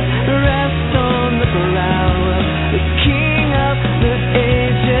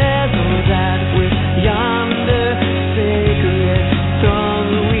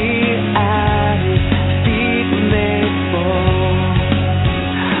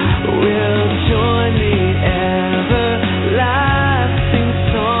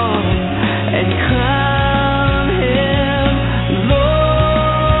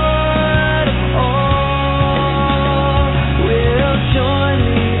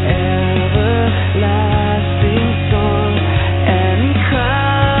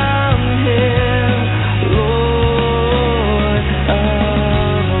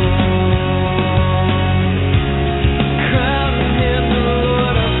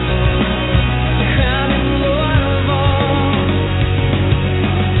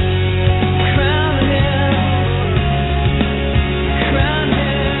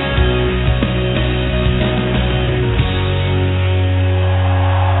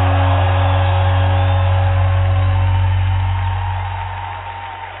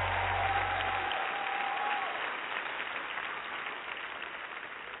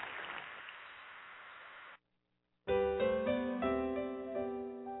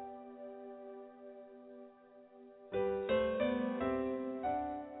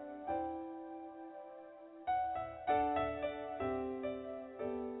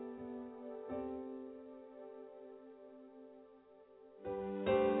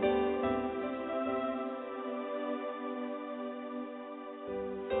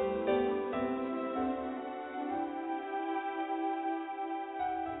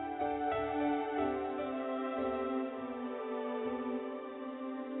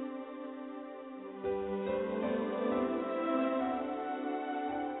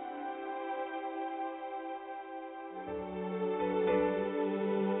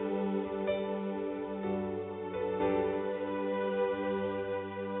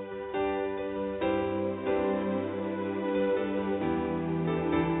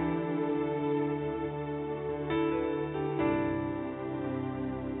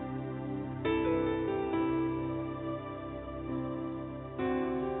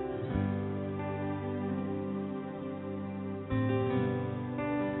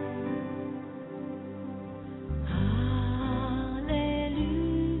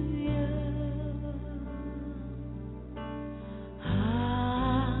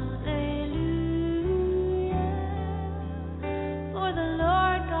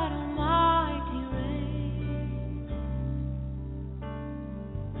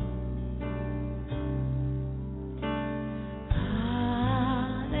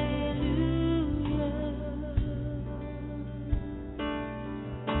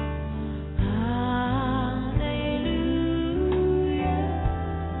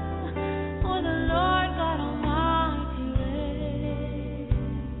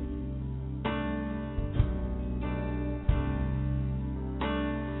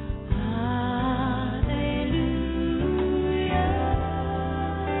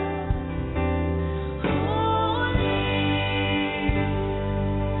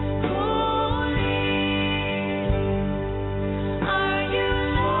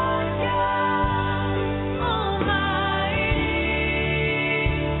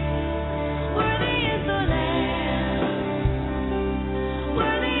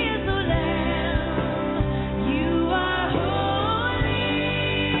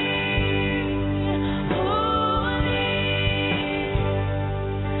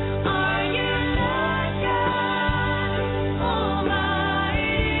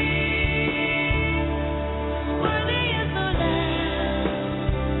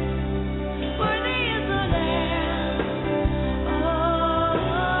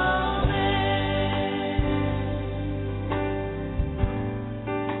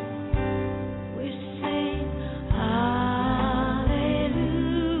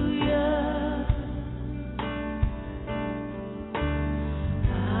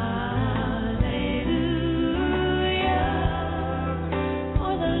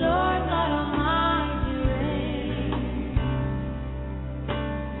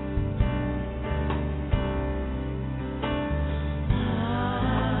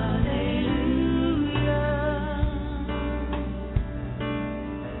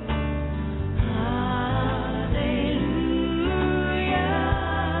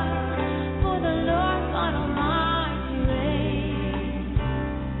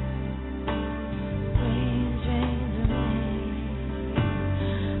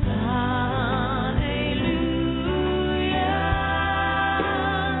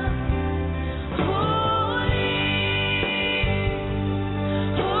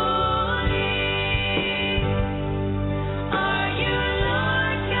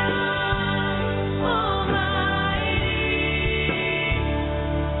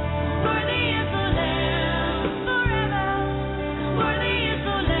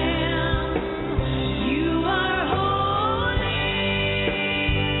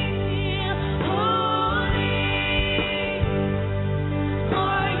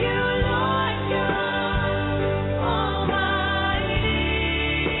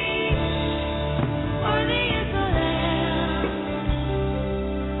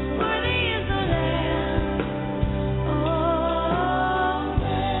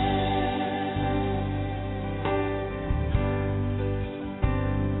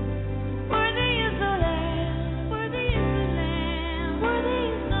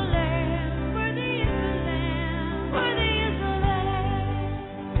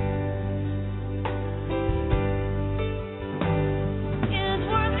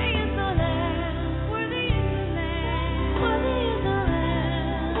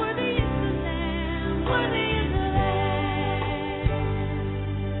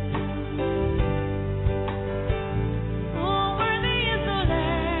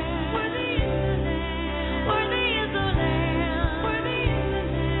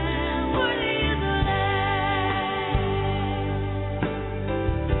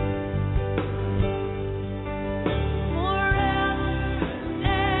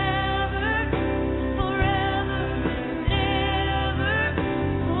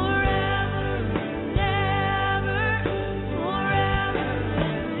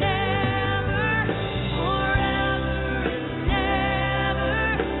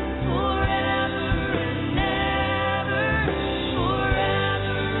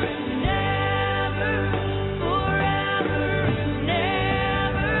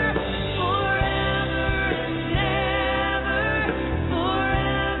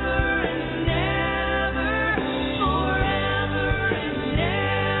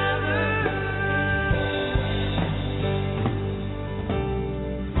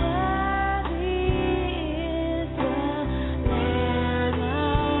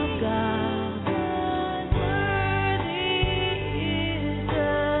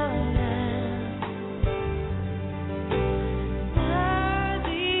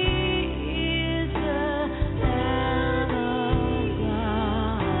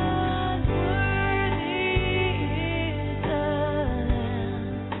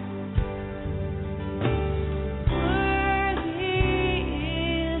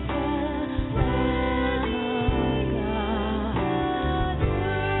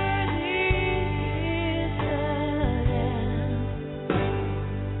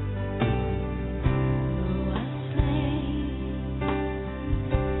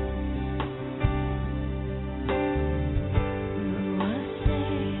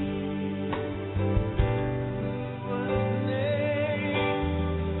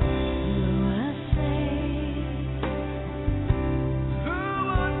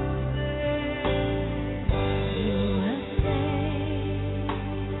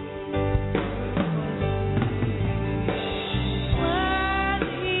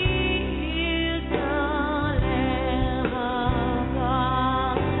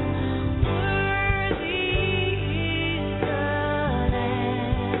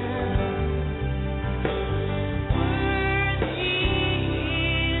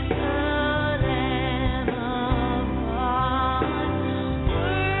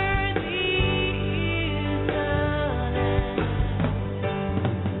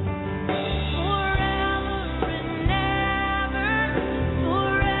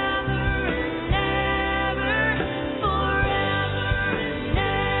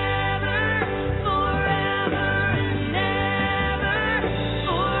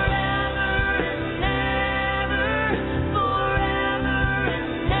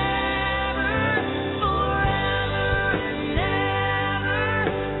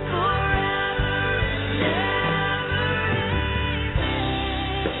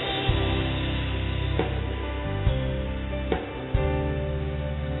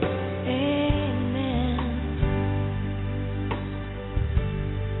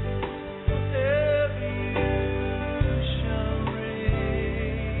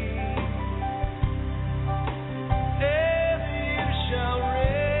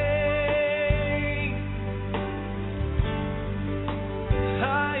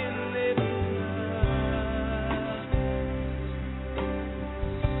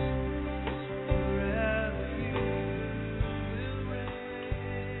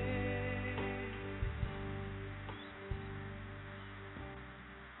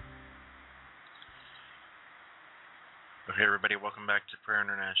 Okay, everybody, welcome back to Prayer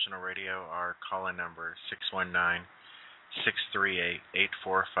International Radio. Our call-in number is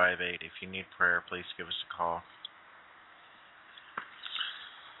 619-638-8458. If you need prayer, please give us a call.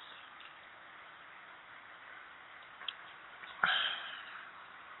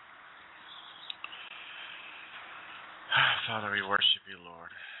 Father, we worship you,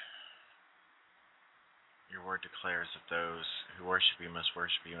 Lord. Your word declares that those who worship you must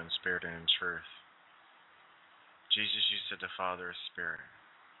worship you in spirit and in truth. Jesus, you said the Father is spirit.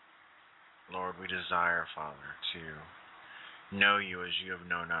 Lord, we desire, Father, to know you as you have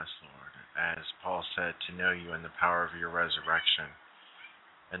known us, Lord. As Paul said, to know you in the power of your resurrection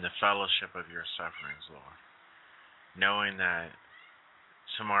and the fellowship of your sufferings, Lord. Knowing that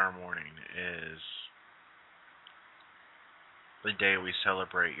tomorrow morning is the day we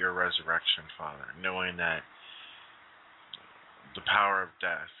celebrate your resurrection, Father. Knowing that the power of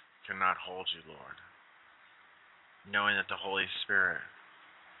death cannot hold you, Lord. Knowing that the Holy Spirit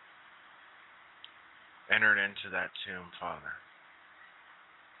entered into that tomb, Father.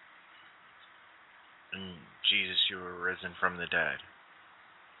 And Jesus, you were risen from the dead,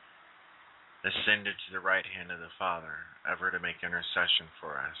 ascended to the right hand of the Father, ever to make intercession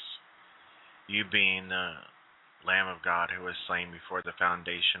for us. You being the Lamb of God who was slain before the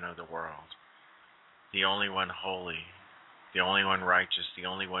foundation of the world, the only one holy, the only one righteous, the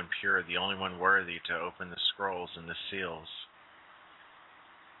only one pure, the only one worthy to open the scrolls and the seals.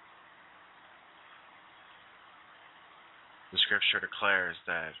 The scripture declares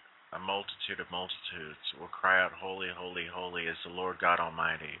that a multitude of multitudes will cry out, Holy, holy, holy is the Lord God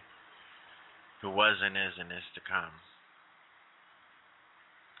Almighty, who was and is to come.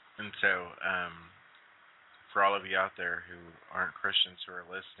 And so, for all of you out there who aren't Christians who are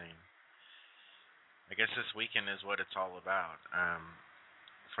listening, I guess this weekend is what it's all about.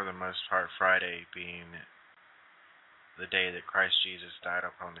 For the most part, Friday being the day that Christ Jesus died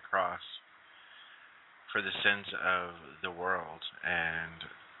upon the cross for the sins of the world, and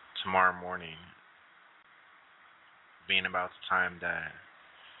tomorrow morning being about the time that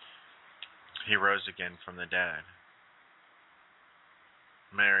he rose again from the dead.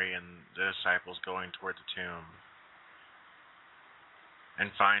 Mary and the disciples going toward the tomb and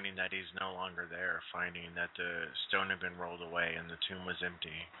finding that he's no longer there, finding that the stone had been rolled away and the tomb was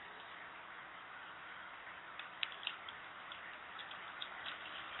empty.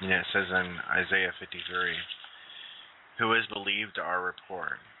 And it says in Isaiah 53, who has believed our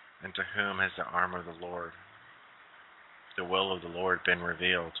report, and to whom has the arm of the Lord, the will of the Lord, been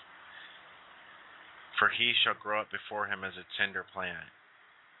revealed? For he shall grow up before him as a tender plant,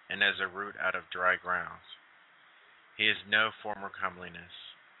 and as a root out of dry ground. He has no form or comeliness,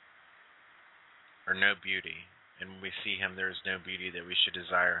 or no beauty, and when we see him there is no beauty that we should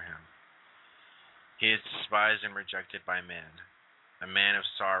desire him. He is despised and rejected by men, a man of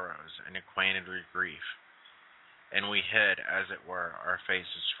sorrows and acquainted with grief, and we hid, as it were, our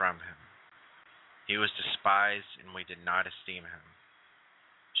faces from him. He was despised, and we did not esteem him.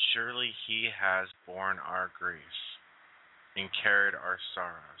 Surely he has borne our griefs and carried our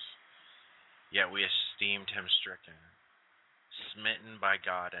sorrows. Yet we esteemed him stricken, smitten by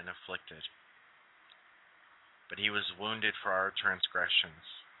God, and afflicted. But he was wounded for our transgressions.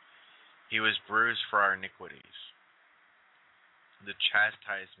 He was bruised for our iniquities. The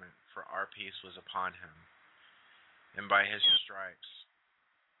chastisement for our peace was upon him, and by his stripes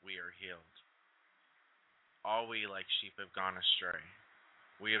we are healed. All we like sheep have gone astray.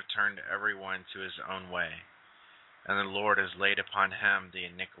 We have turned every one to his own way, and the Lord has laid upon him the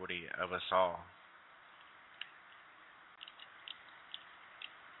iniquity of us all.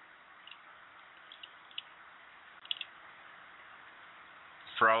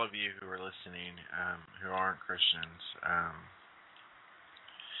 For all of you who are listening, who aren't Christians,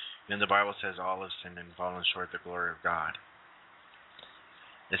 the Bible says all have sinned and fallen short of the glory of God.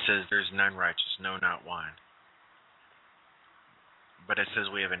 It says there's none righteous, no, not one. But it says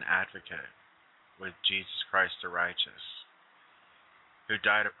we have an advocate with Jesus Christ the righteous, who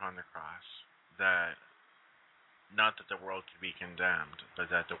died upon the cross, that not that the world could be condemned, but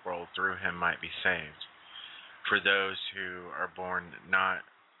that the world through him might be saved. For those who are born not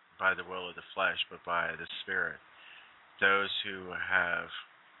by the will of the flesh, but by the Spirit, those who have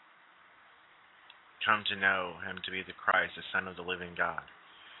come to know him to be the Christ, the Son of the living God,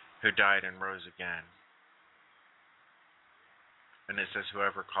 who died and rose again. And it says,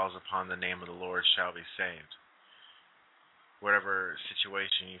 whoever calls upon the name of the Lord shall be saved. Whatever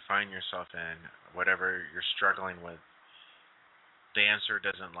situation you find yourself in, whatever you're struggling with, the answer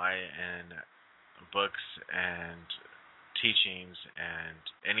doesn't lie in books and teachings and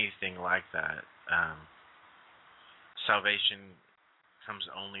anything like that. Salvation comes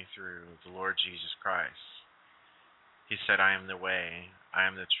only through the Lord Jesus Christ. He said, I am the way, I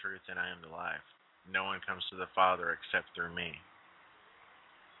am the truth, and I am the life. No one comes to the Father except through me.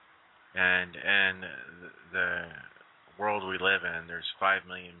 And in the world we live in, there's 5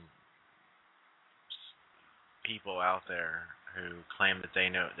 million people out there who claim that they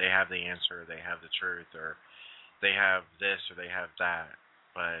know, they have the answer, they have the truth, or they have this or they have that.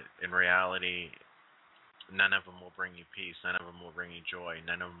 But in reality, none of them will bring you peace. None of them will bring you joy.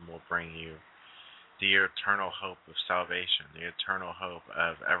 None of them will bring you the eternal hope of salvation, the eternal hope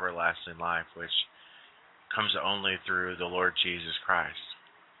of everlasting life, which comes only through the Lord Jesus Christ.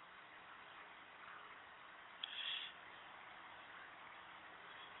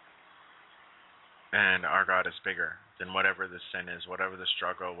 And our God is bigger than whatever the sin is, whatever the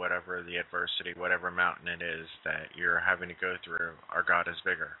struggle, whatever the adversity, whatever mountain it is that you're having to go through. Our God is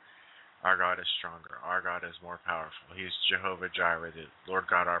bigger. Our God is stronger. Our God is more powerful. He's Jehovah Jireh, the Lord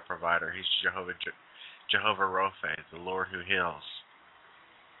God our provider. He's Jehovah Rophe, the Lord who heals.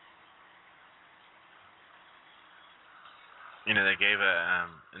 You know, they gave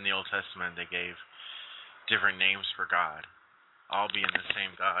in the Old Testament, they gave different names for God, all being the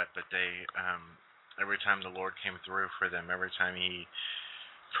same God, but they, every time the Lord came through for them, every time He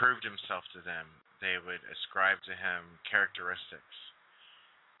proved Himself to them, they would ascribe to Him characteristics.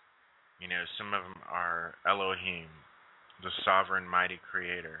 You know, some of them are Elohim, the sovereign, mighty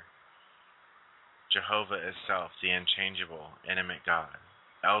creator. Jehovah itself, the unchangeable, intimate God.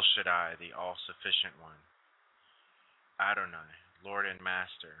 El Shaddai, the all-sufficient one. Adonai, Lord and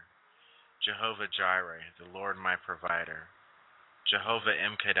Master. Jehovah Jireh, the Lord my provider. Jehovah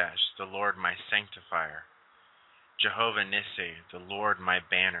Imkadesh, the Lord my sanctifier. Jehovah Nissi, the Lord my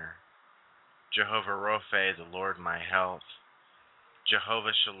banner. Jehovah Rophe, the Lord my health.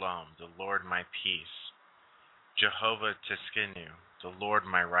 Jehovah Shalom, the Lord my peace. Jehovah Tiskenu, the Lord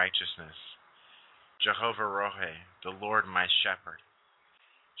my righteousness. Jehovah Rohe, the Lord my shepherd.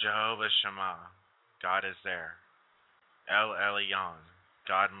 Jehovah Shammah, God is there. El Elyon,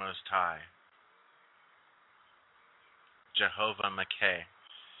 God Most High. Jehovah Makeh,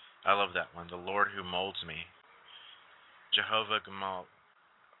 I love that one, the Lord who molds me. Jehovah Gamal,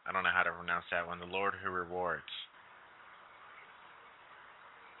 I don't know how to pronounce that one, the Lord who rewards.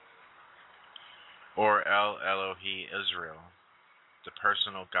 Or El Elohi Israel, the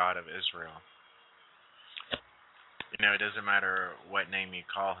personal God of Israel. You know, it doesn't matter what name you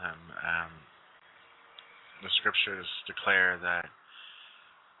call Him. The scriptures declare that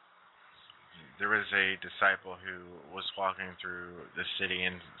there was a disciple who was walking through the city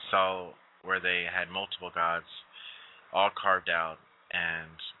and saw where they had multiple gods all carved out,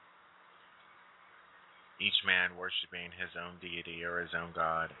 and each man worshiping his own deity or his own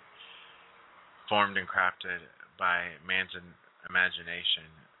god, formed and crafted by man's imagination,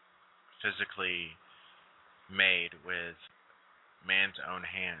 physically made with man's own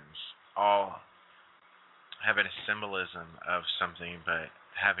hands, all having a symbolism of something but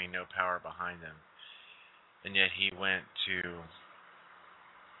having no power behind them. And yet he went to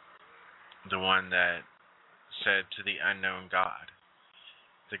the one that said to the unknown God,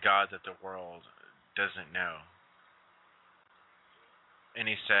 the God that the world doesn't know. And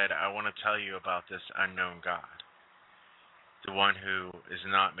he said, I want to tell you about this unknown God, the one who is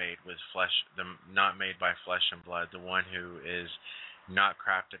not made with flesh, not made by flesh and blood, the one who is not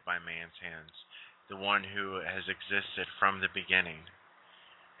crafted by man's hands, the one who has existed from the beginning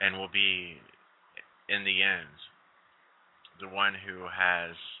and will be in the end, the one who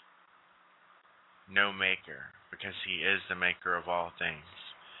has no maker, because He is the maker of all things.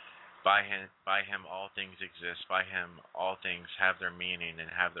 By him all things exist. By Him all things have their meaning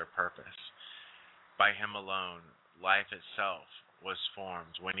and have their purpose. By Him alone, life itself was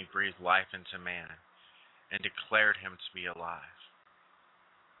formed when He breathed life into man and declared him to be alive.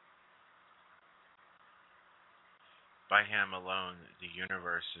 By Him alone, the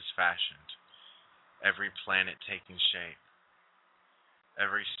universe is fashioned, every planet taking shape,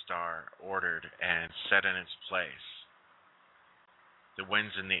 every star ordered and set in its place. The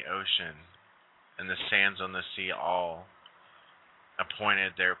winds in the ocean and the sands on the sea all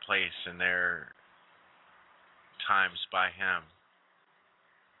appointed their place and their times by Him.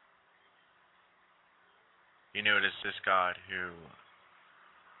 You know, it is this God who,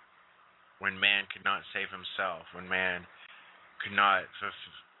 when man could not save himself, when man could not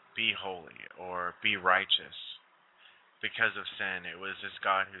be holy or be righteous because of sin, it was this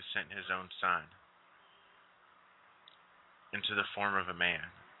God who sent His own Son into the form of a man,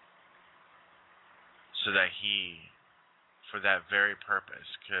 so that He, for that very purpose,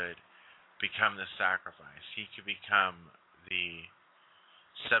 could become the sacrifice. He could become the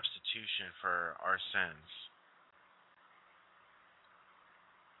substitution for our sins.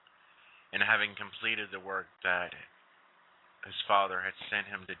 And having completed the work that his Father had sent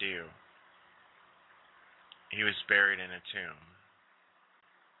him to do, he was buried in a tomb.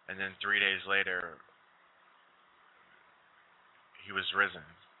 And then 3 days later, he was risen.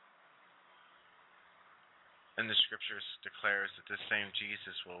 And the scriptures declares that this same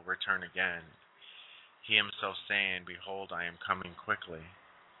Jesus will return again. He himself saying, "Behold, I am coming quickly.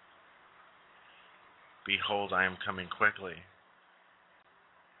 Behold, I am coming quickly."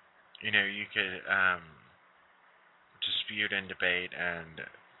 You know, you could dispute and debate and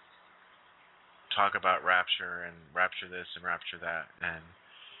talk about rapture and rapture this and rapture that. And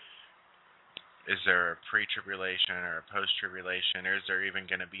is there a pre-tribulation or a post-tribulation? Or is there even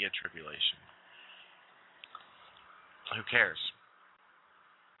going to be a tribulation? Who cares?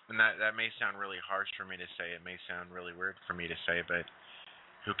 And that may sound really harsh for me to say. It may sound really weird for me to say, but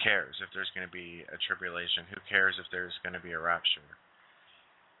who cares if there's going to be a tribulation? Who cares if there's going to be a rapture?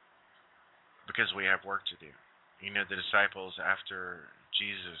 Because we have work to do. You know, the disciples, after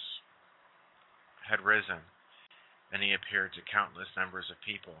Jesus had risen and he appeared to countless numbers of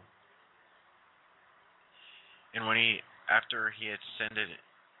people, and after he had ascended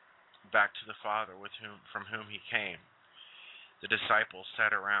back to the Father from whom he came, the disciples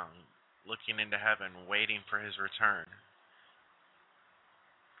sat around looking into heaven, waiting for his return.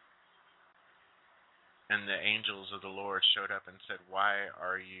 And the angels of the Lord showed up and said, "Why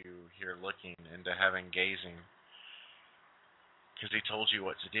are you here looking into heaven, gazing?" Because he told you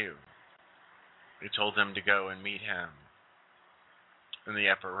what to do. He told them to go and meet him in the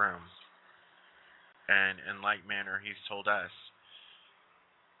upper room. And in like manner, he's told us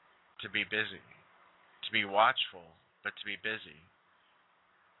to be busy, to be watchful, but to be busy.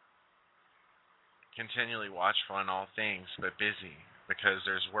 Continually watchful in all things, but busy, because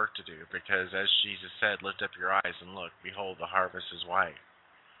there's work to do. Because as Jesus said, "Lift up your eyes and look, behold, the harvest is white."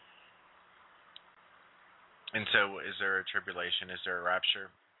 And so, is there a tribulation? Is there a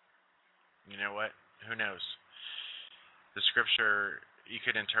rapture? You know what? Who knows? The scripture, you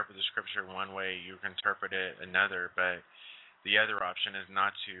could interpret the scripture one way, you can interpret it another, but the other option is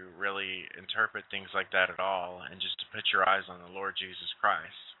not to really interpret things like that at all, and just to put your eyes on the Lord Jesus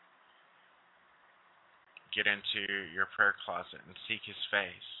Christ. Get into your prayer closet and seek his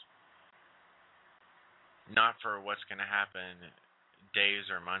face. Not for what's going to happen days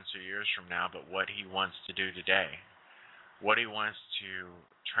or months or years from now, but what he wants to do today. What he wants to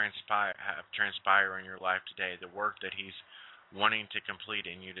transpire in your life today. The work that he's wanting to complete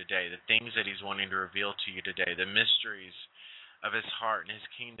in you today. The things that he's wanting to reveal to you today. The mysteries of his heart and his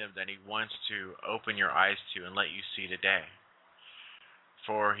kingdom that he wants to open your eyes to and let you see today.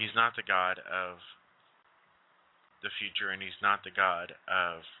 For he's not the God of the future, and he's not the God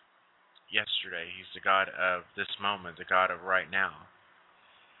of yesterday. He's the God of this moment, the God of right now.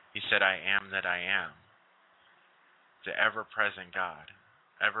 He said, "I am that I am." The ever-present God,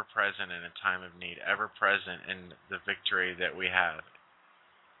 ever-present in a time of need, ever-present in the victory that we have.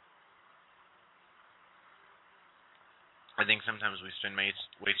 I think sometimes we spend way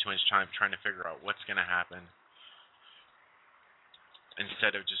too much time trying to figure out what's going to happen,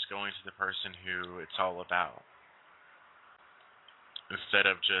 instead of just going to the person who it's all about. Instead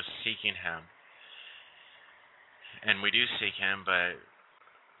of just seeking him. And we do seek him, but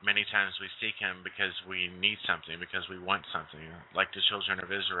many times we seek him because we need something, because we want something. Like the children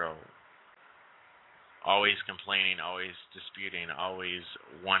of Israel. Always complaining, always disputing, always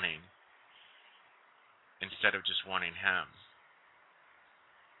wanting. Instead of just wanting him.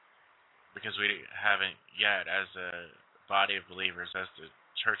 Because we haven't yet, as a body of believers, as the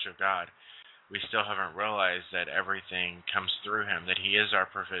church of God, we still haven't realized that everything comes through him, that he is our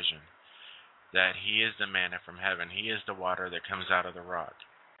provision, that he is the manna from heaven, he is the water that comes out of the rock.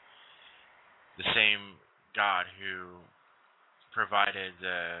 The same God who provided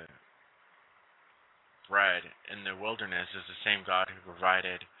the bread in the wilderness is the same God who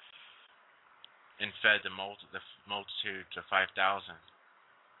provided and fed the multitude to 5,000.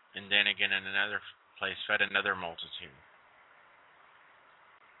 And then again in another place fed another multitude.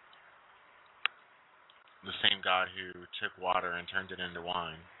 The same God who took water and turned it into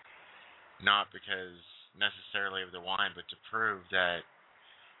wine. Not because necessarily of the wine, but to prove that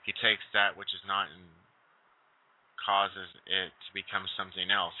he takes that which is not and causes it to become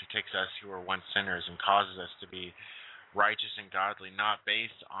something else. He takes us who are once sinners and causes us to be righteous and godly, not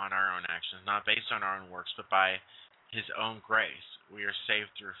based on our own actions, not based on our own works, but by his own grace. We are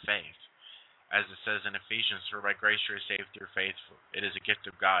saved through faith. As it says in Ephesians, for by grace you are saved through faith. It is a gift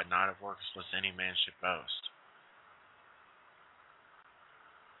of God, not of works, lest any man should boast.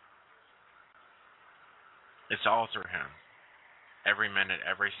 It's all through Him. Every minute,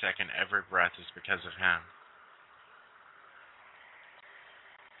 every second, every breath is because of Him.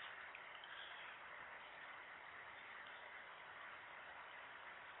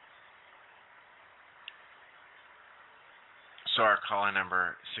 So our call-in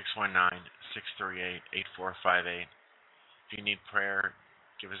number, 619-638-8458. If you need prayer,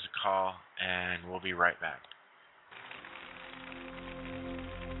 give us a call, and we'll be right back.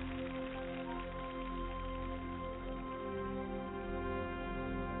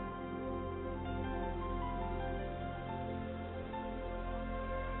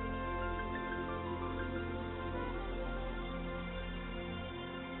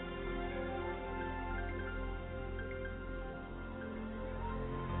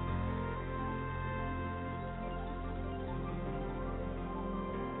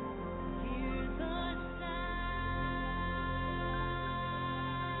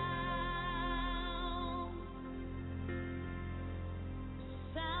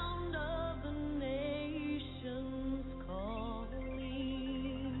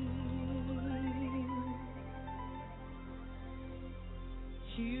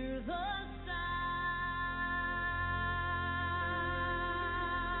 Hear the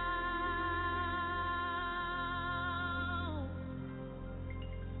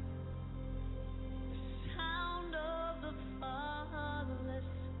sound of the fatherless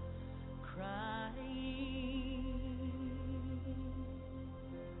crying.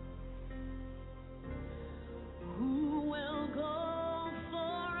 Who will go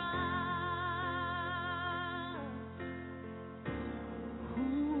for us?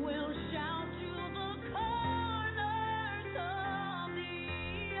 Who will shout?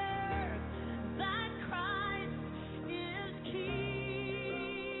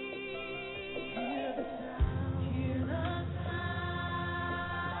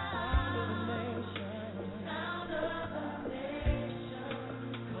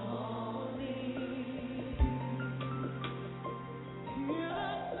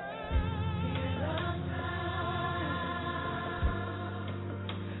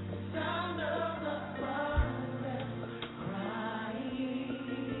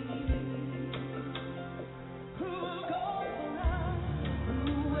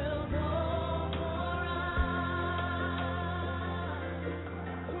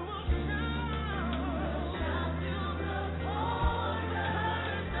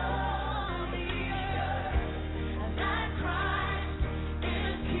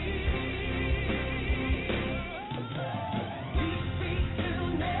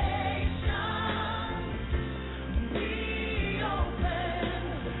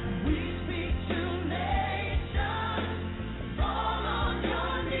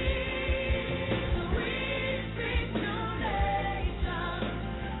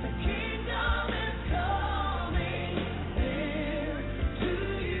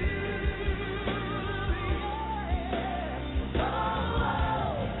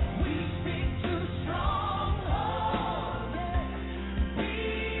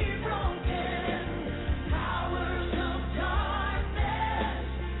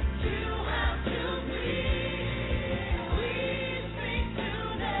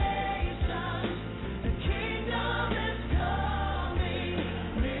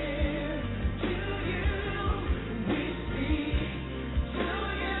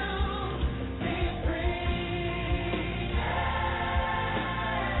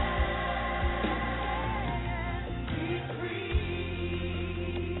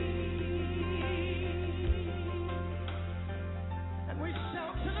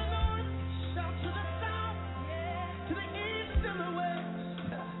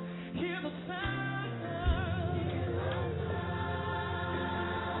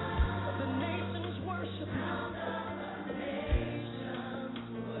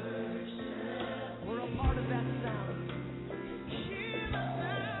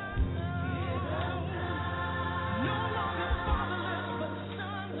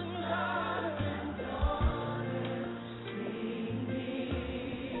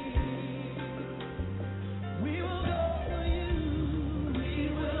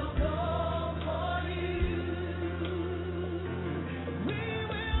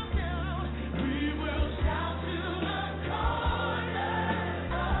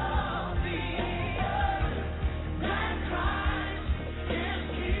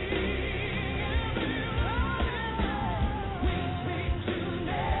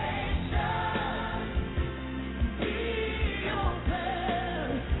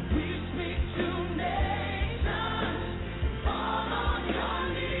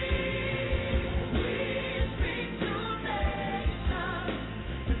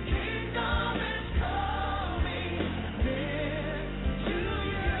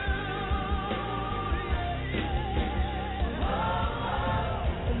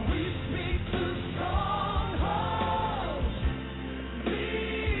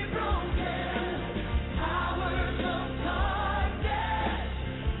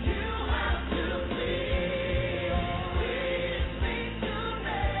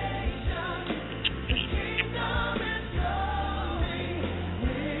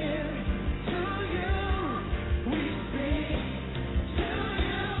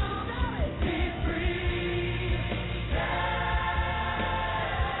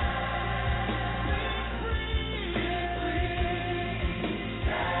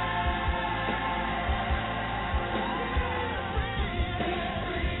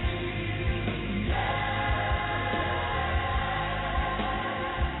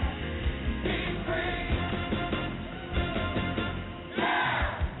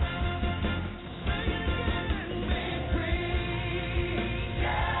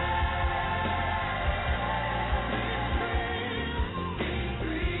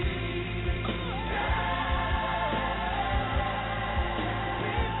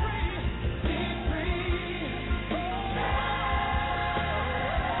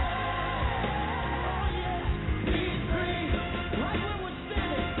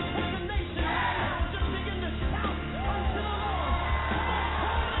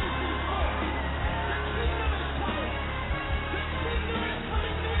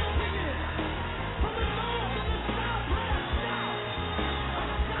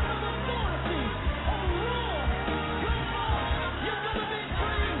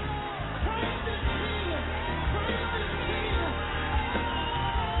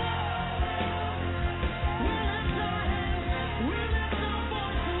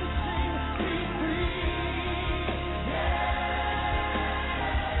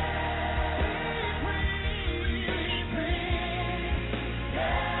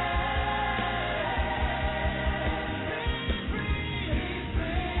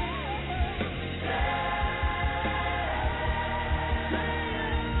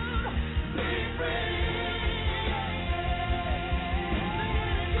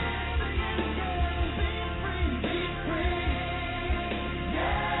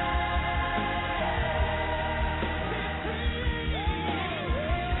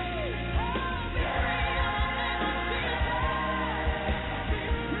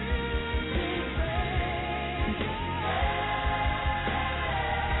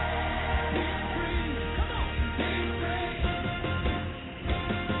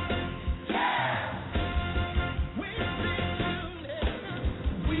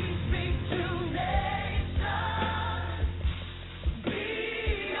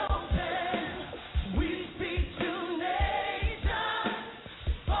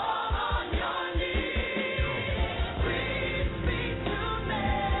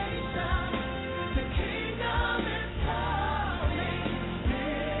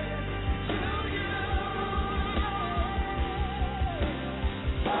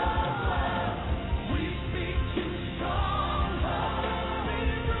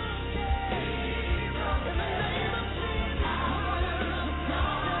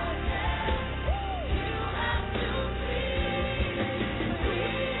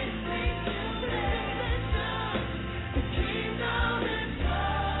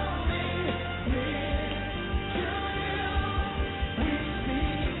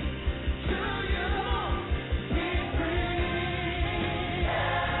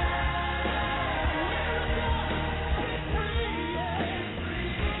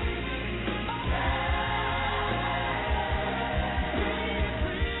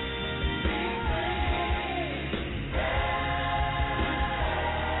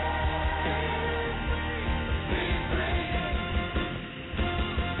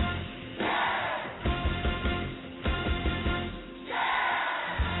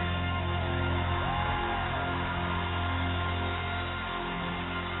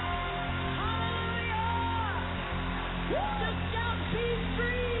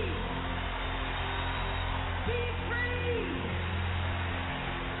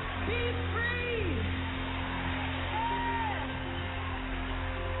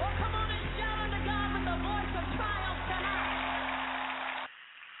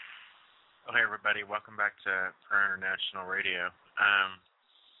 Oh, hey, everybody. Welcome back to Prayer International Radio. I'm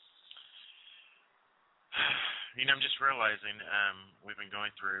just realizing we've been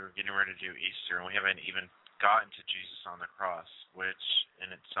going through getting ready to do Easter, and we haven't even gotten to Jesus on the cross, which in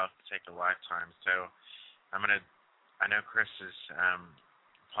itself could take a lifetime. So I know Chris is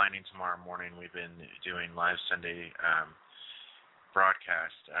planning tomorrow morning. We've been doing live Sunday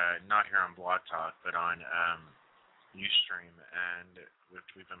broadcast, not here on Blog Talk, but on Ustream, and which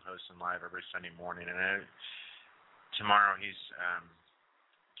we've been posting live every Sunday morning. And tomorrow he's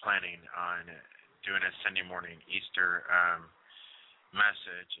planning on doing a Sunday morning Easter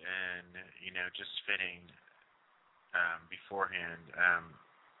message, and just fitting beforehand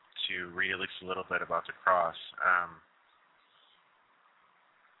to read at least a little bit about the cross.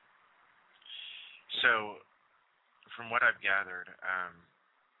 So, from what I've gathered,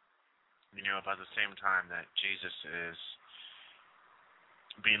 about the same time that Jesus is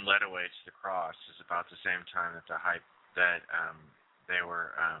being led away to the cross is about the same time that they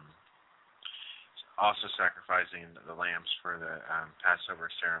were also sacrificing the lambs for the Passover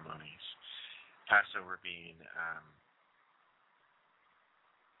ceremonies. Passover being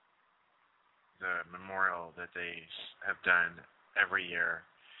the memorial that they have done every year,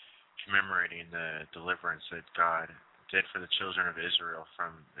 commemorating the deliverance that God did for the children of Israel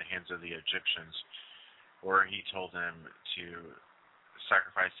from the hands of the Egyptians, where he told them to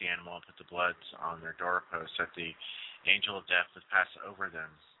sacrifice the animal and put the bloods on their doorposts, that the angel of death would pass over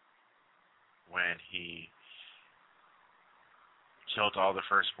them when he killed all the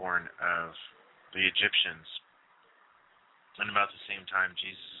firstborn of the Egyptians. And about the same time,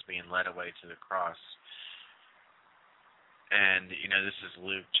 Jesus is being led away to the cross. And, this is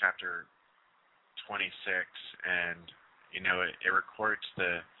Luke chapter 26, and it records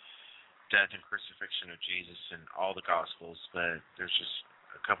the death and crucifixion of Jesus in all the Gospels, but there's just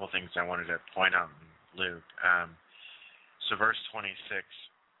a couple things I wanted to point out in Luke. So verse 26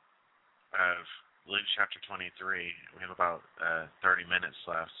 of Luke chapter 23, we have about 30 minutes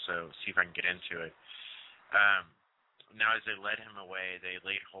left, so see if I can get into it. Now as they led him away, they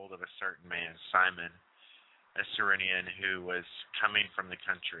laid hold of a certain man, Simon, a Cyrenian, who was coming from the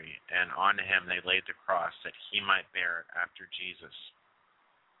country, and on him they laid the cross that he might bear it after Jesus.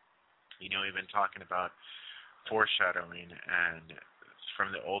 We've been talking about foreshadowing, and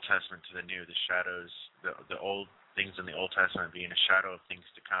from the Old Testament to the New, the shadows, the old things in the Old Testament being a shadow of things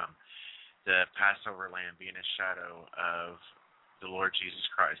to come. The Passover lamb being a shadow of the Lord Jesus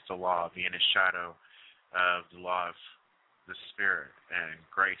Christ, the law being a shadow of the law of the Spirit and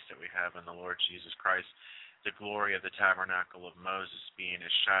grace that we have in the Lord Jesus Christ. The glory of the tabernacle of Moses being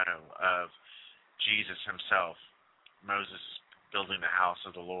a shadow of Jesus himself. Moses building the house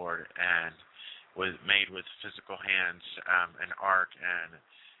of the Lord, and made with physical hands, an ark and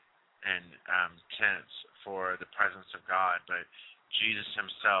tents for the presence of God, but Jesus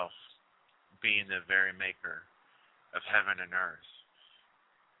himself being the very maker of heaven and earth.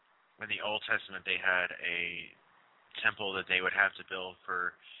 In the Old Testament, they had a temple that they would have to build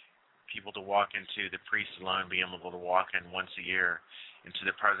for people to walk into, the priests alone being able to walk in once a year into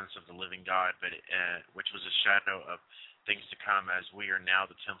the presence of the living God, but which was a shadow of things to come, as we are now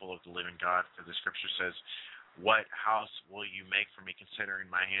the temple of the living God. For the scripture says, "What house will you make for me, considering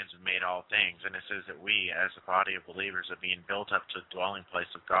my hands have made all things?" And it says that we, as a body of believers, are being built up to a dwelling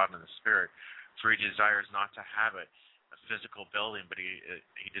place of God in the Spirit. For he desires not to have it a physical building, but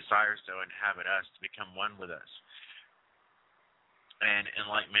he desires to inhabit us, to become one with us. And in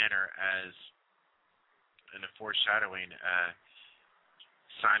like manner, as in the foreshadowing,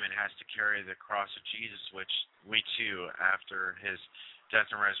 Simon has to carry the cross of Jesus, which we too, after his death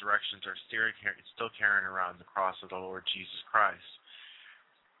and resurrections, are still carrying around the cross of the Lord Jesus Christ.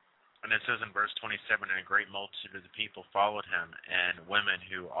 And it says in verse 27, "And a great multitude of the people followed him, and women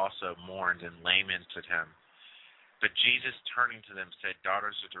who also mourned and lamented him. But Jesus, turning to them, said,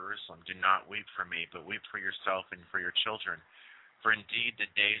 'Daughters of Jerusalem, do not weep for me, but weep for yourself and for your children. For indeed the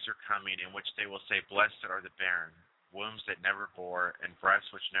days are coming in which they will say, Blessed are the barren, wombs that never bore, and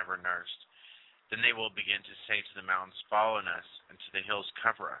breasts which never nursed. Then they will begin to say to the mountains, Fall on us, and to the hills,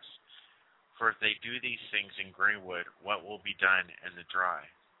 cover us. For if they do these things in green wood, what will be done in the dry?'"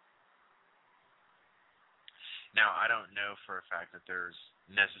 Now, I don't know for a fact that there's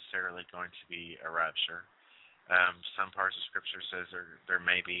necessarily going to be a rapture. Some parts of Scripture says there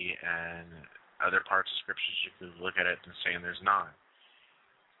may be, and other parts of Scripture you could look at it and saying there's not.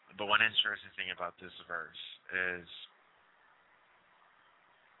 But one interesting thing about this verse is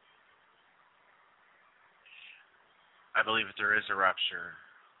I believe if there is a rapture,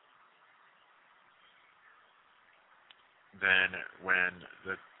 then when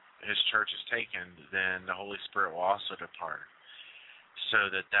the his church is taken, then the Holy Spirit will also depart, so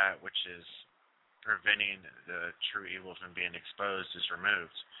that that which is preventing the true evil from being exposed is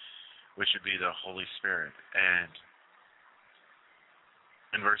removed, which would be the Holy Spirit. And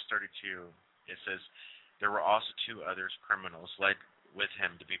in verse 32, it says, there were also two others, criminals, led with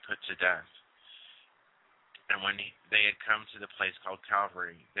him to be put to death. And when they had come to the place called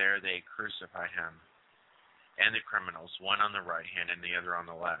Calvary, there they crucified him and the criminals, one on the right hand and the other on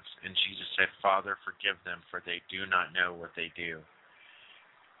the left. And Jesus said, Father, forgive them, for they do not know what they do.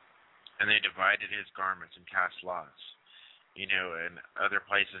 And they divided his garments and cast lots. You know, in other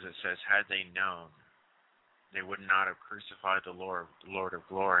places it says, had they known, they would not have crucified the Lord of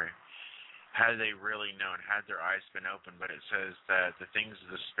glory. Had they really known, had their eyes been open. But it says that the things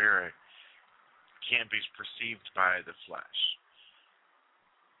of the Spirit can't be perceived by the flesh.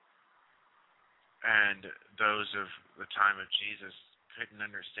 And those of the time of Jesus couldn't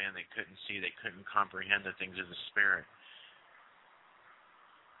understand, they couldn't see, they couldn't comprehend the things of the Spirit.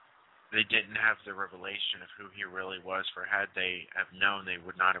 They didn't have the revelation of who he really was, for had they have known, they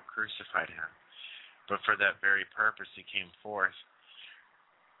would not have crucified him. But for that very purpose he came forth.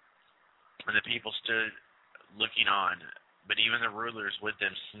 And the people stood looking on, but even the rulers with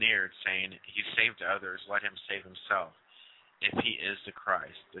them sneered, saying, he saved others, let him save himself, if he is the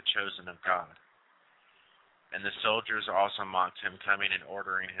Christ, the chosen of God. And the soldiers also mocked him, coming and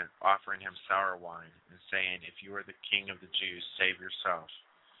offering him sour wine, and saying, if you are the king of the Jews, save yourself.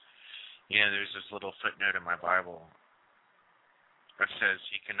 You know, there's this little footnote in my Bible that says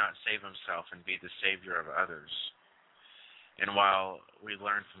he cannot save himself and be the savior of others. And while we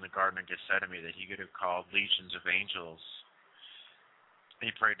learned from the Garden of Gethsemane that he could have called legions of angels,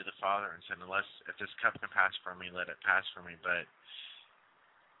 he prayed to the Father and said, if this cup can pass from me, let it pass from me. But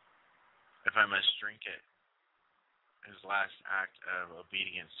if I must drink it, his last act of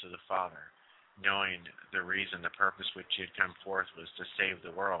obedience to the Father, knowing the reason, the purpose which he had come forth was to save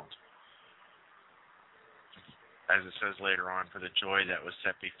the world. As it says later on, for the joy that was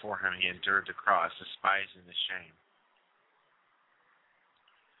set before him, he endured the cross, despising the shame.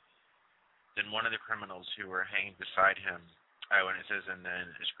 Then one of the criminals who were hanged beside him, when it says, and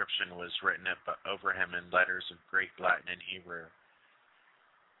then the inscription was written up over him in letters of Greek, Latin, and Hebrew,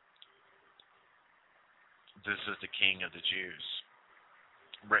 this is the King of the Jews,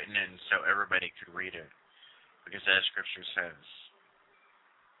 written in so everybody could read it, because as Scripture says,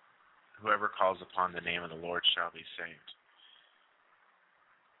 whoever calls upon the name of the Lord shall be saved.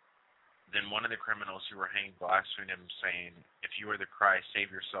 Then one of the criminals who were hanged blasphemed him, saying, if you are the Christ,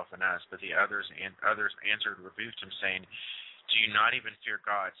 save yourself and us. But the others answered, rebuked him, saying, do you not even fear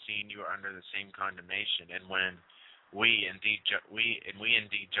God, seeing you are under the same condemnation? And when we indeed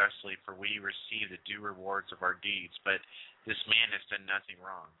justly, for we receive the due rewards of our deeds, but this man has done nothing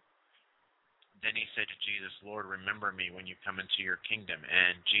wrong. Then he said to Jesus, Lord, remember me when you come into your kingdom.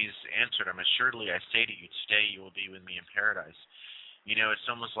 And Jesus answered him, assuredly I say to you, today you will be with me in paradise. You know, it's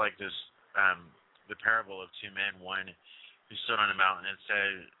almost like this, the parable of two men, one who stood on a mountain and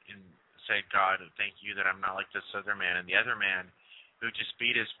said, God, thank you that I'm not like this other man. And the other man who just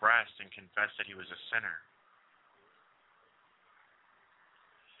beat his breast and confessed that he was a sinner.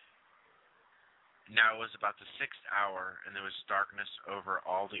 Now it was about the 6th hour, and there was darkness over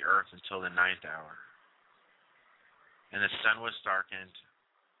all the earth until the 9th hour. And the sun was darkened.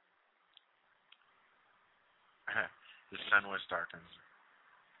 The sun was darkened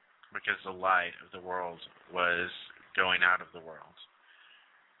because the light of the world was going out of the world.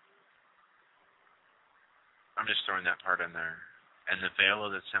 I'm just throwing that part in there. And the veil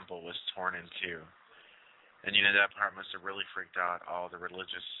of the temple was torn in two. And you know, that part must have really freaked out all the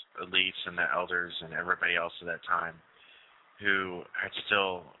religious elites and the elders and everybody else at that time who had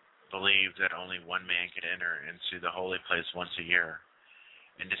still believed that only one man could enter into the holy place once a year.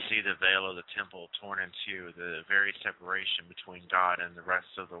 And to see the veil of the temple torn in two, the very separation between God and the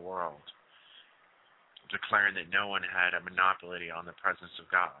rest of the world, declaring that no one had a monopoly on the presence of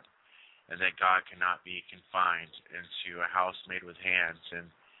God, and that God cannot be confined into a house made with hands,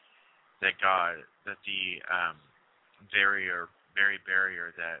 and that the very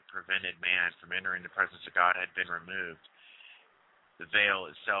barrier that prevented man from entering the presence of God had been removed. The veil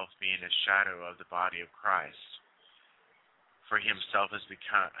itself being a shadow of the body of Christ. For he himself has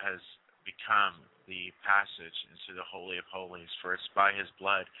become the passage into the Holy of Holies. For it's by his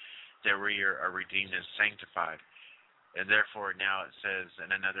blood that we are redeemed and sanctified. And therefore now it says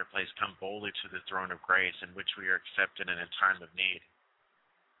in another place, come boldly to the throne of grace, in which we are accepted in a time of need.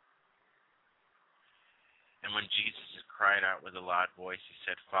 And when Jesus cried out with a loud voice, he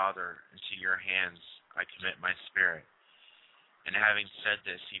said, Father, into your hands I commit my spirit. And having said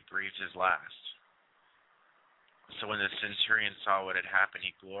this, he breathed his last. So when the centurion saw what had happened,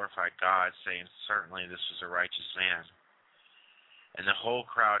 he glorified God, saying, "Certainly this was a righteous man." And the whole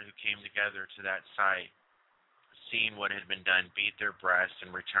crowd who came together to that sight, seeing what had been done, beat their breasts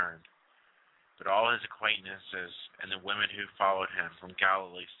and returned. But all his acquaintances and the women who followed him from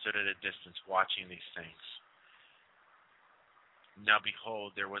Galilee stood at a distance watching these things. Now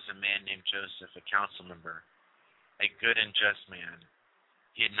behold, there was a man named Joseph, a council member, a good and just man.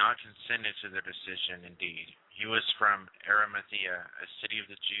 He had not consented to their decision, indeed. He was from Arimathea, a city of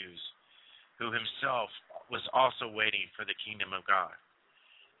the Jews, who himself was also waiting for the kingdom of God.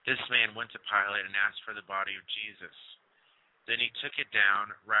 This man went to Pilate and asked for the body of Jesus. Then he took it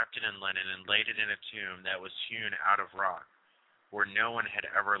down, wrapped it in linen, and laid it in a tomb that was hewn out of rock, where no one had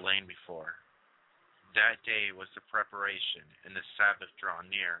ever lain before. That day was the preparation, and the Sabbath drawn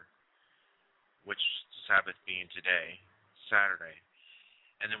near, which Sabbath being today, Saturday.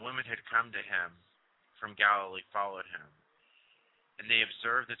 And the women had come to him from Galilee followed him. And they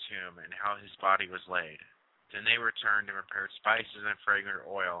observed the tomb and how his body was laid. Then they returned and prepared spices and fragrant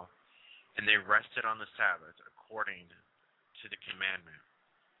oil, and they rested on the Sabbath according to the commandment.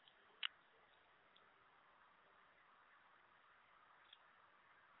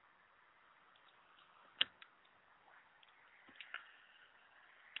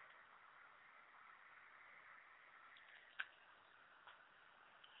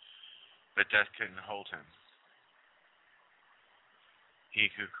 But death couldn't hold him. He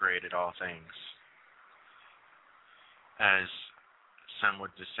who created all things. As some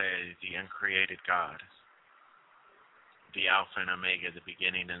would say, the uncreated God, the Alpha and Omega, the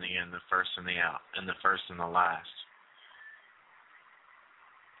beginning and the end, the first and the out, and the first and the last.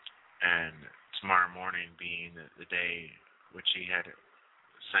 And tomorrow morning being the day which he had,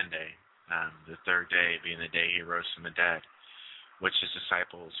 Sunday, the third day being the day he rose from the dead, which his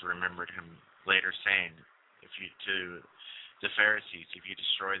disciples remembered him later saying, to the Pharisees, if you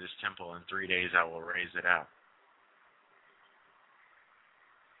destroy this temple in 3 days, I will raise it up.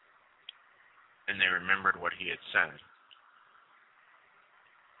 And they remembered what he had said.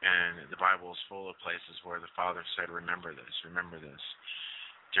 And the Bible is full of places where the Father said, remember this, remember this.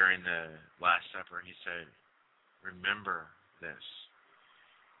 During the Last Supper, he said, remember this.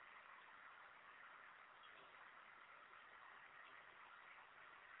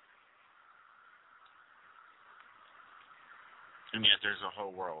 And yet there's a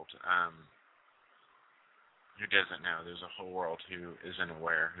whole world who doesn't know. There's a whole world who isn't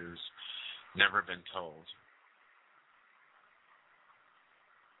aware, who's never been told.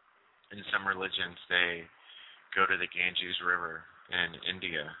 In some religions, they go to the Ganges River in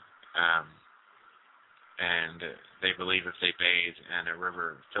India, and they believe if they bathe in a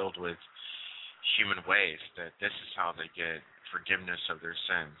river filled with human waste, that this is how they get forgiveness of their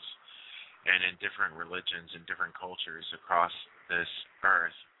sins. And in different religions and different cultures across this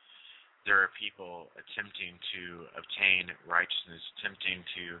earth, there are people attempting to obtain righteousness, attempting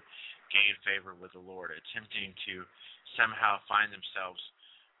to gain favor with the Lord, attempting to somehow find themselves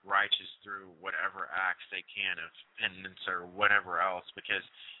righteous through whatever acts they can of penance or whatever else, because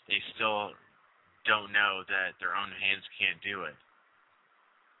they still don't know that their own hands can't do it.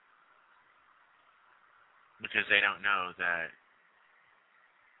 Because they don't know that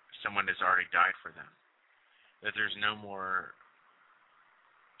someone has already died for them. That there's no more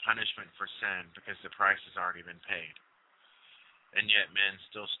punishment for sin because the price has already been paid. And yet men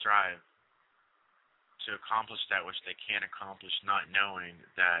still strive to accomplish that which they can't accomplish, not knowing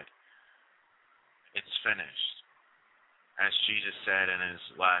that it's finished. As Jesus said in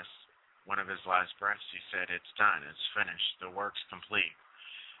one of his last breaths, he said, it's done, it's finished, the work's complete.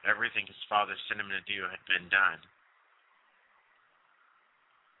 Everything his Father sent him to do had been done.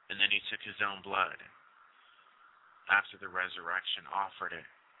 And then he took his own blood after the resurrection, offered it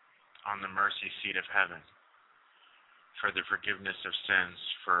on the mercy seat of heaven for the forgiveness of sins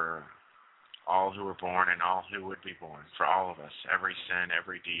for all who were born and all who would be born, for all of us, every sin,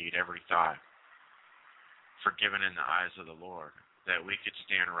 every deed, every thought, forgiven in the eyes of the Lord, that we could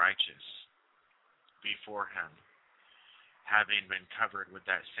stand righteous before him, having been covered with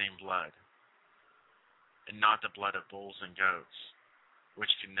that same blood, and not the blood of bulls and goats,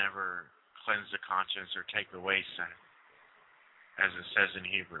 which can never cleanse the conscience or take away sin, as it says in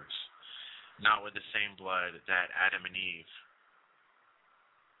Hebrews. Not with the same blood that Adam and Eve,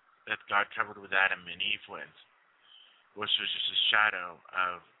 that God covered with Adam and Eve with, which was just a shadow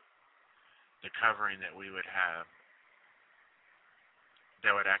of the covering that we would have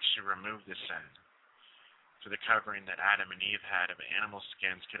that would actually remove the sin. For the covering that Adam and Eve had of animal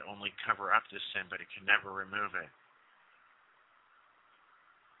skins could only cover up the sin, but it could never remove it.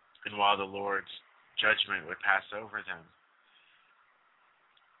 And while the Lord's judgment would pass over them,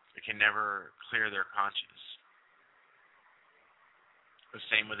 it can never clear their conscience. The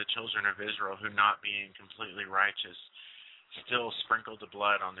same with the children of Israel, who, not being completely righteous, still sprinkled the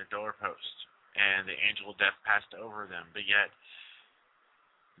blood on their doorpost, and the angel of death passed over them. But yet,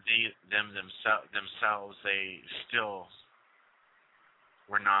 themselves, they still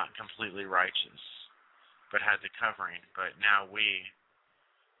were not completely righteous, but had the covering. But now we,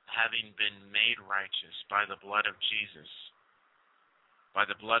 having been made righteous by the blood of Jesus, by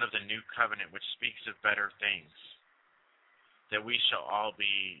the blood of the new covenant, which speaks of better things, that we shall all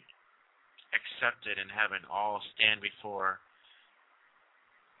be accepted in heaven, all stand before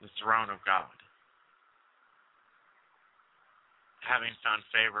the throne of God. Having found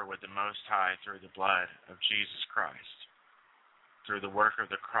favor with the Most High through the blood of Jesus Christ, through the work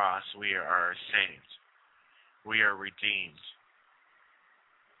of the cross, we are saved. We are redeemed,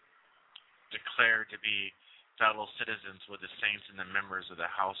 declared to be fellow citizens with the saints and the members of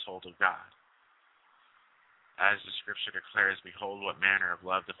the household of God. As the Scripture declares, behold, what manner of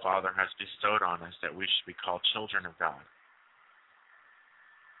love the Father has bestowed on us, that we should be called children of God.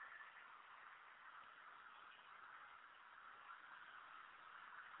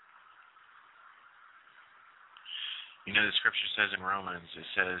 You know, the Scripture says in Romans, it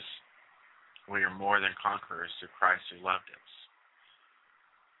says, we are more than conquerors through Christ who loved us.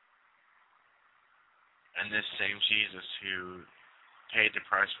 And this same Jesus who paid the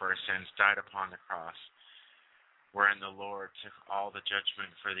price for our sins, died upon the cross, wherein the Lord took all the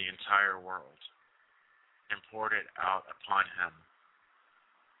judgment for the entire world and poured it out upon him.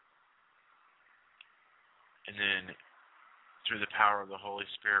 And then, through the power of the Holy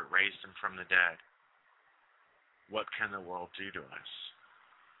Spirit, raised him from the dead. What can the world do to us?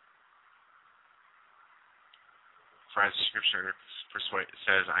 For as the Scripture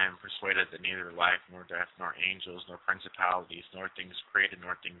says, I am persuaded that neither life, nor death, nor angels, nor principalities, nor things created,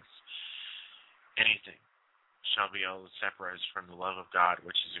 nor things anything shall be able to separate us from the love of God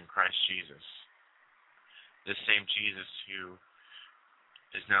which is in Christ Jesus. This same Jesus who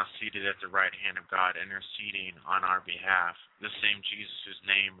is now seated at the right hand of God, interceding on our behalf. The same Jesus whose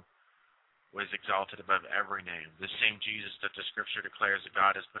name was exalted above every name. The same Jesus that the Scripture declares that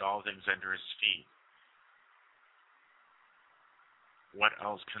God has put all things under his feet. What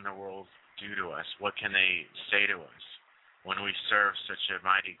else can the world do to us? What can they say to us? When we serve such a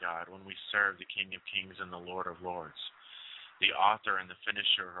mighty God, when we serve the King of Kings and the Lord of Lords, the author and the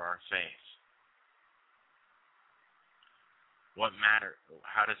finisher of our faith.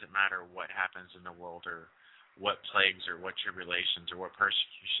 How does it matter what happens in the world, or what plagues, or what tribulations, or what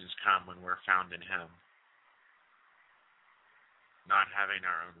persecutions come when we're found in him? Not having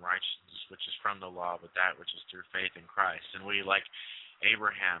our own righteousness, which is from the law, but that which is through faith in Christ. And we, like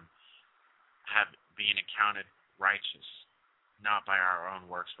Abraham, have been accounted righteous, not by our own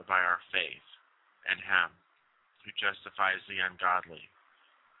works, but by our faith in him who justifies the ungodly.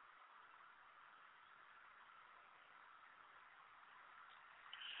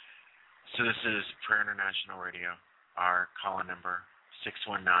 So this is Prayer International Radio. Our call-in number,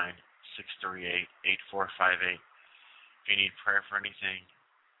 619-638-8458. If you need prayer for anything,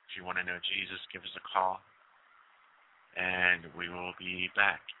 if you want to know Jesus, give us a call, and we will be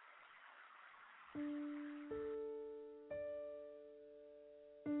back.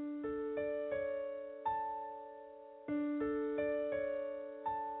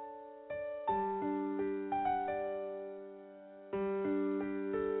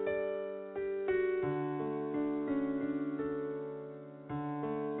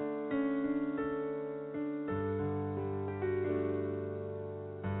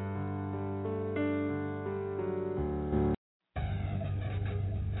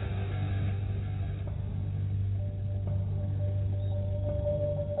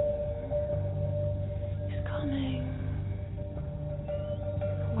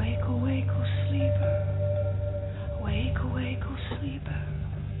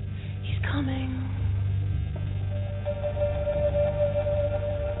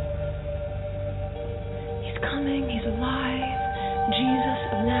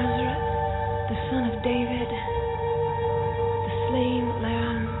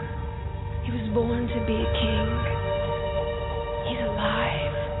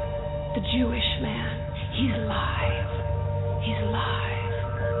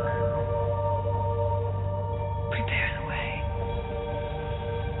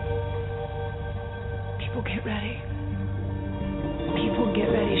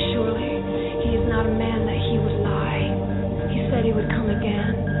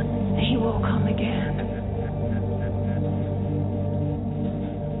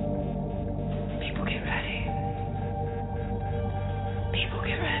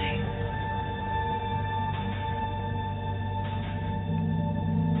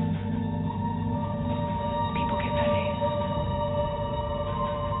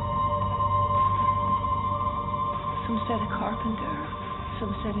 said a carpenter.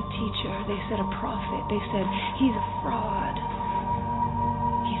 Some said a teacher. They said a prophet. They said he's a fraud.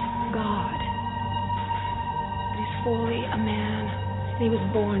 He's God. But he's fully a man. And he was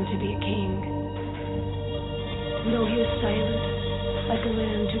born to be a king. And though he was silent, like a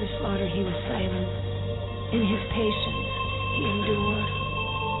lamb to the slaughter, he was silent. In his patience, he endured.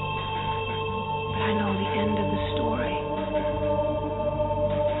 But I know the end of the story.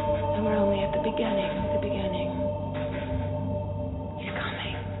 And we're only at the beginning, the beginning. He's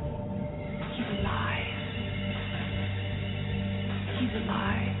coming. He's alive. He's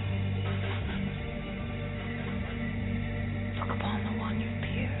alive. Look upon the one you've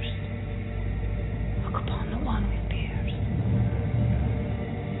pierced. Look upon the one we've pierced.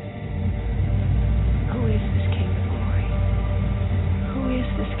 Who is this King of glory? Who is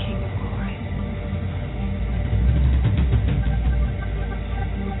this King of glory?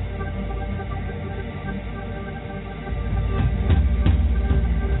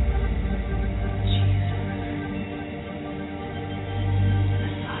 Jesus,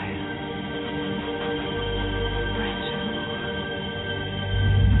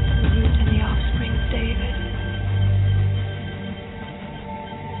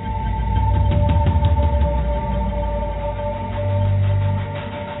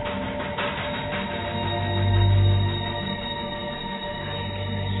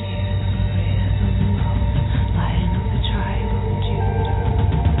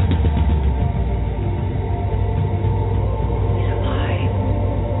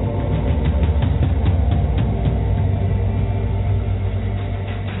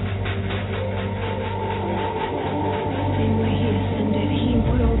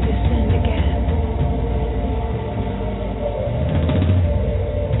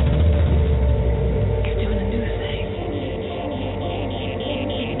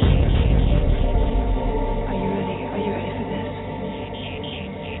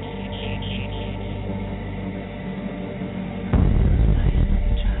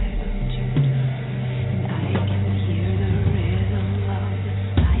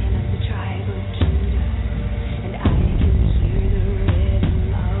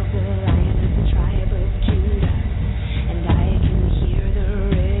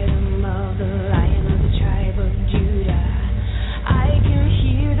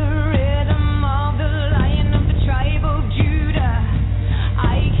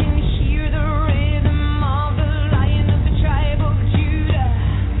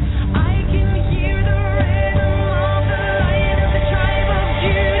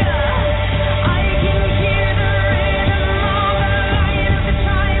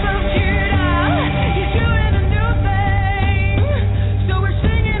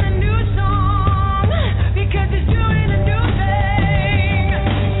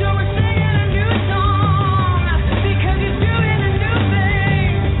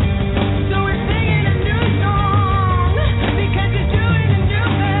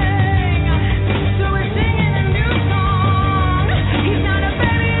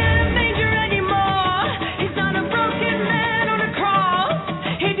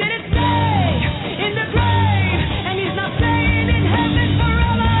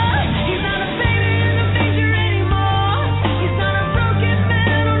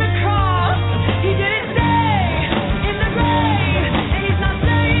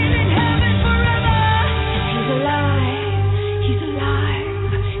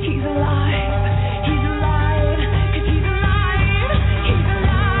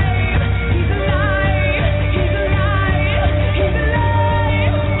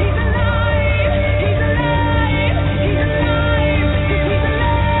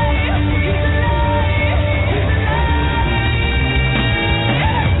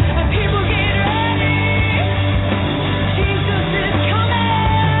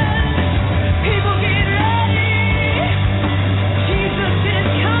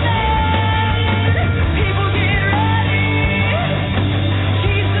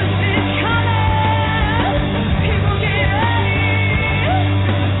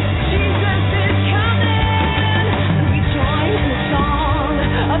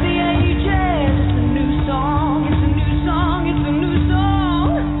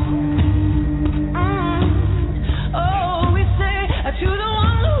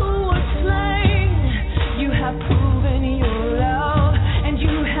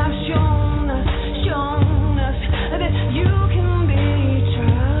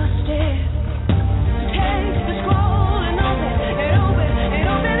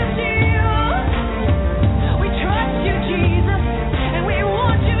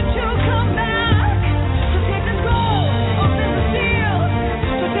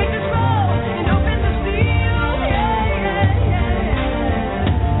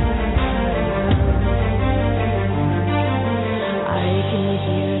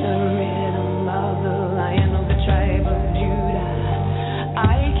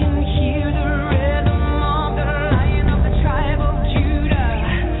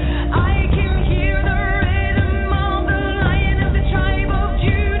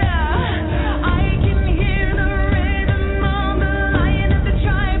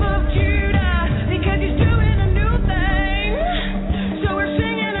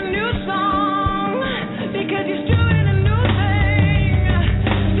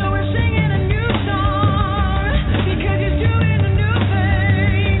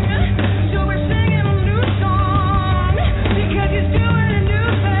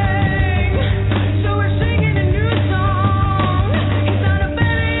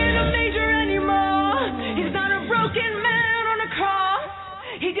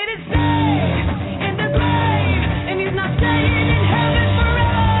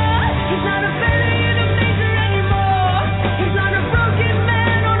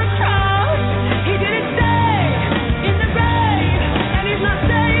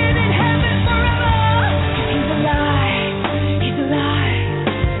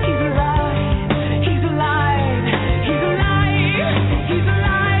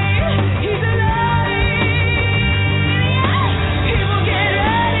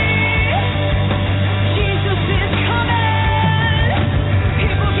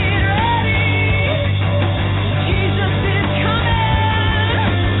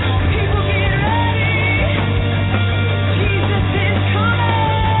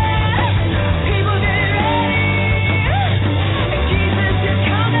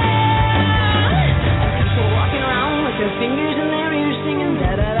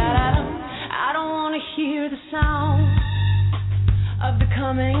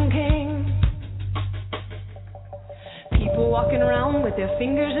 around with their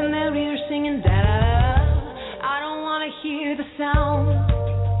fingers in their ears singing da-da-da. I don't want to hear the sound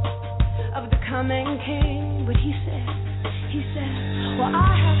of the coming king, but he said, well,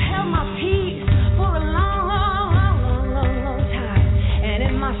 I have held my peace for a long, long, long, long, long, long time. And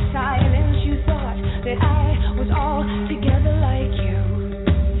in my silence you thought that I was all together like you.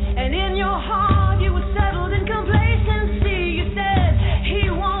 And in your heart you were settled in complacency. You said he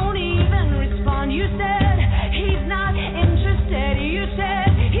won't even respond. You said he's not interested. You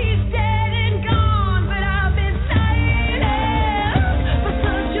said he's dead and gone. But I've been silent for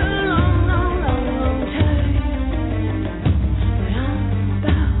such a long, long, long, long time. But I'm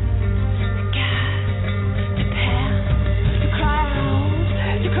about to gasp, to pass, to cry out,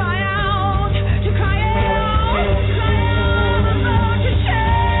 to cry out, to cry out, to cry out, about to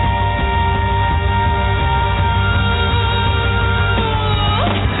share.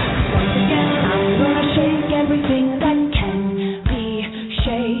 Once again, I'm gonna shake everything that can be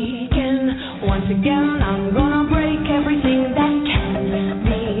shaken. Once again, I'm gonna break everything that can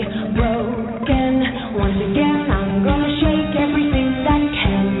be broken. Once again, I'm gonna shake everything that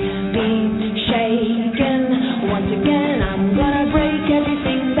can be shaken. Once again, I'm gonna break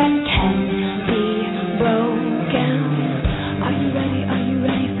everything that can be broken. Are you ready? Are you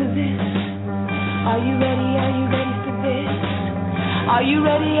ready for this? Are you ready? Are you ready for this? Are you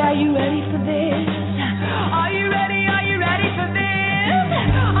ready? Are you ready for this? Are you ready?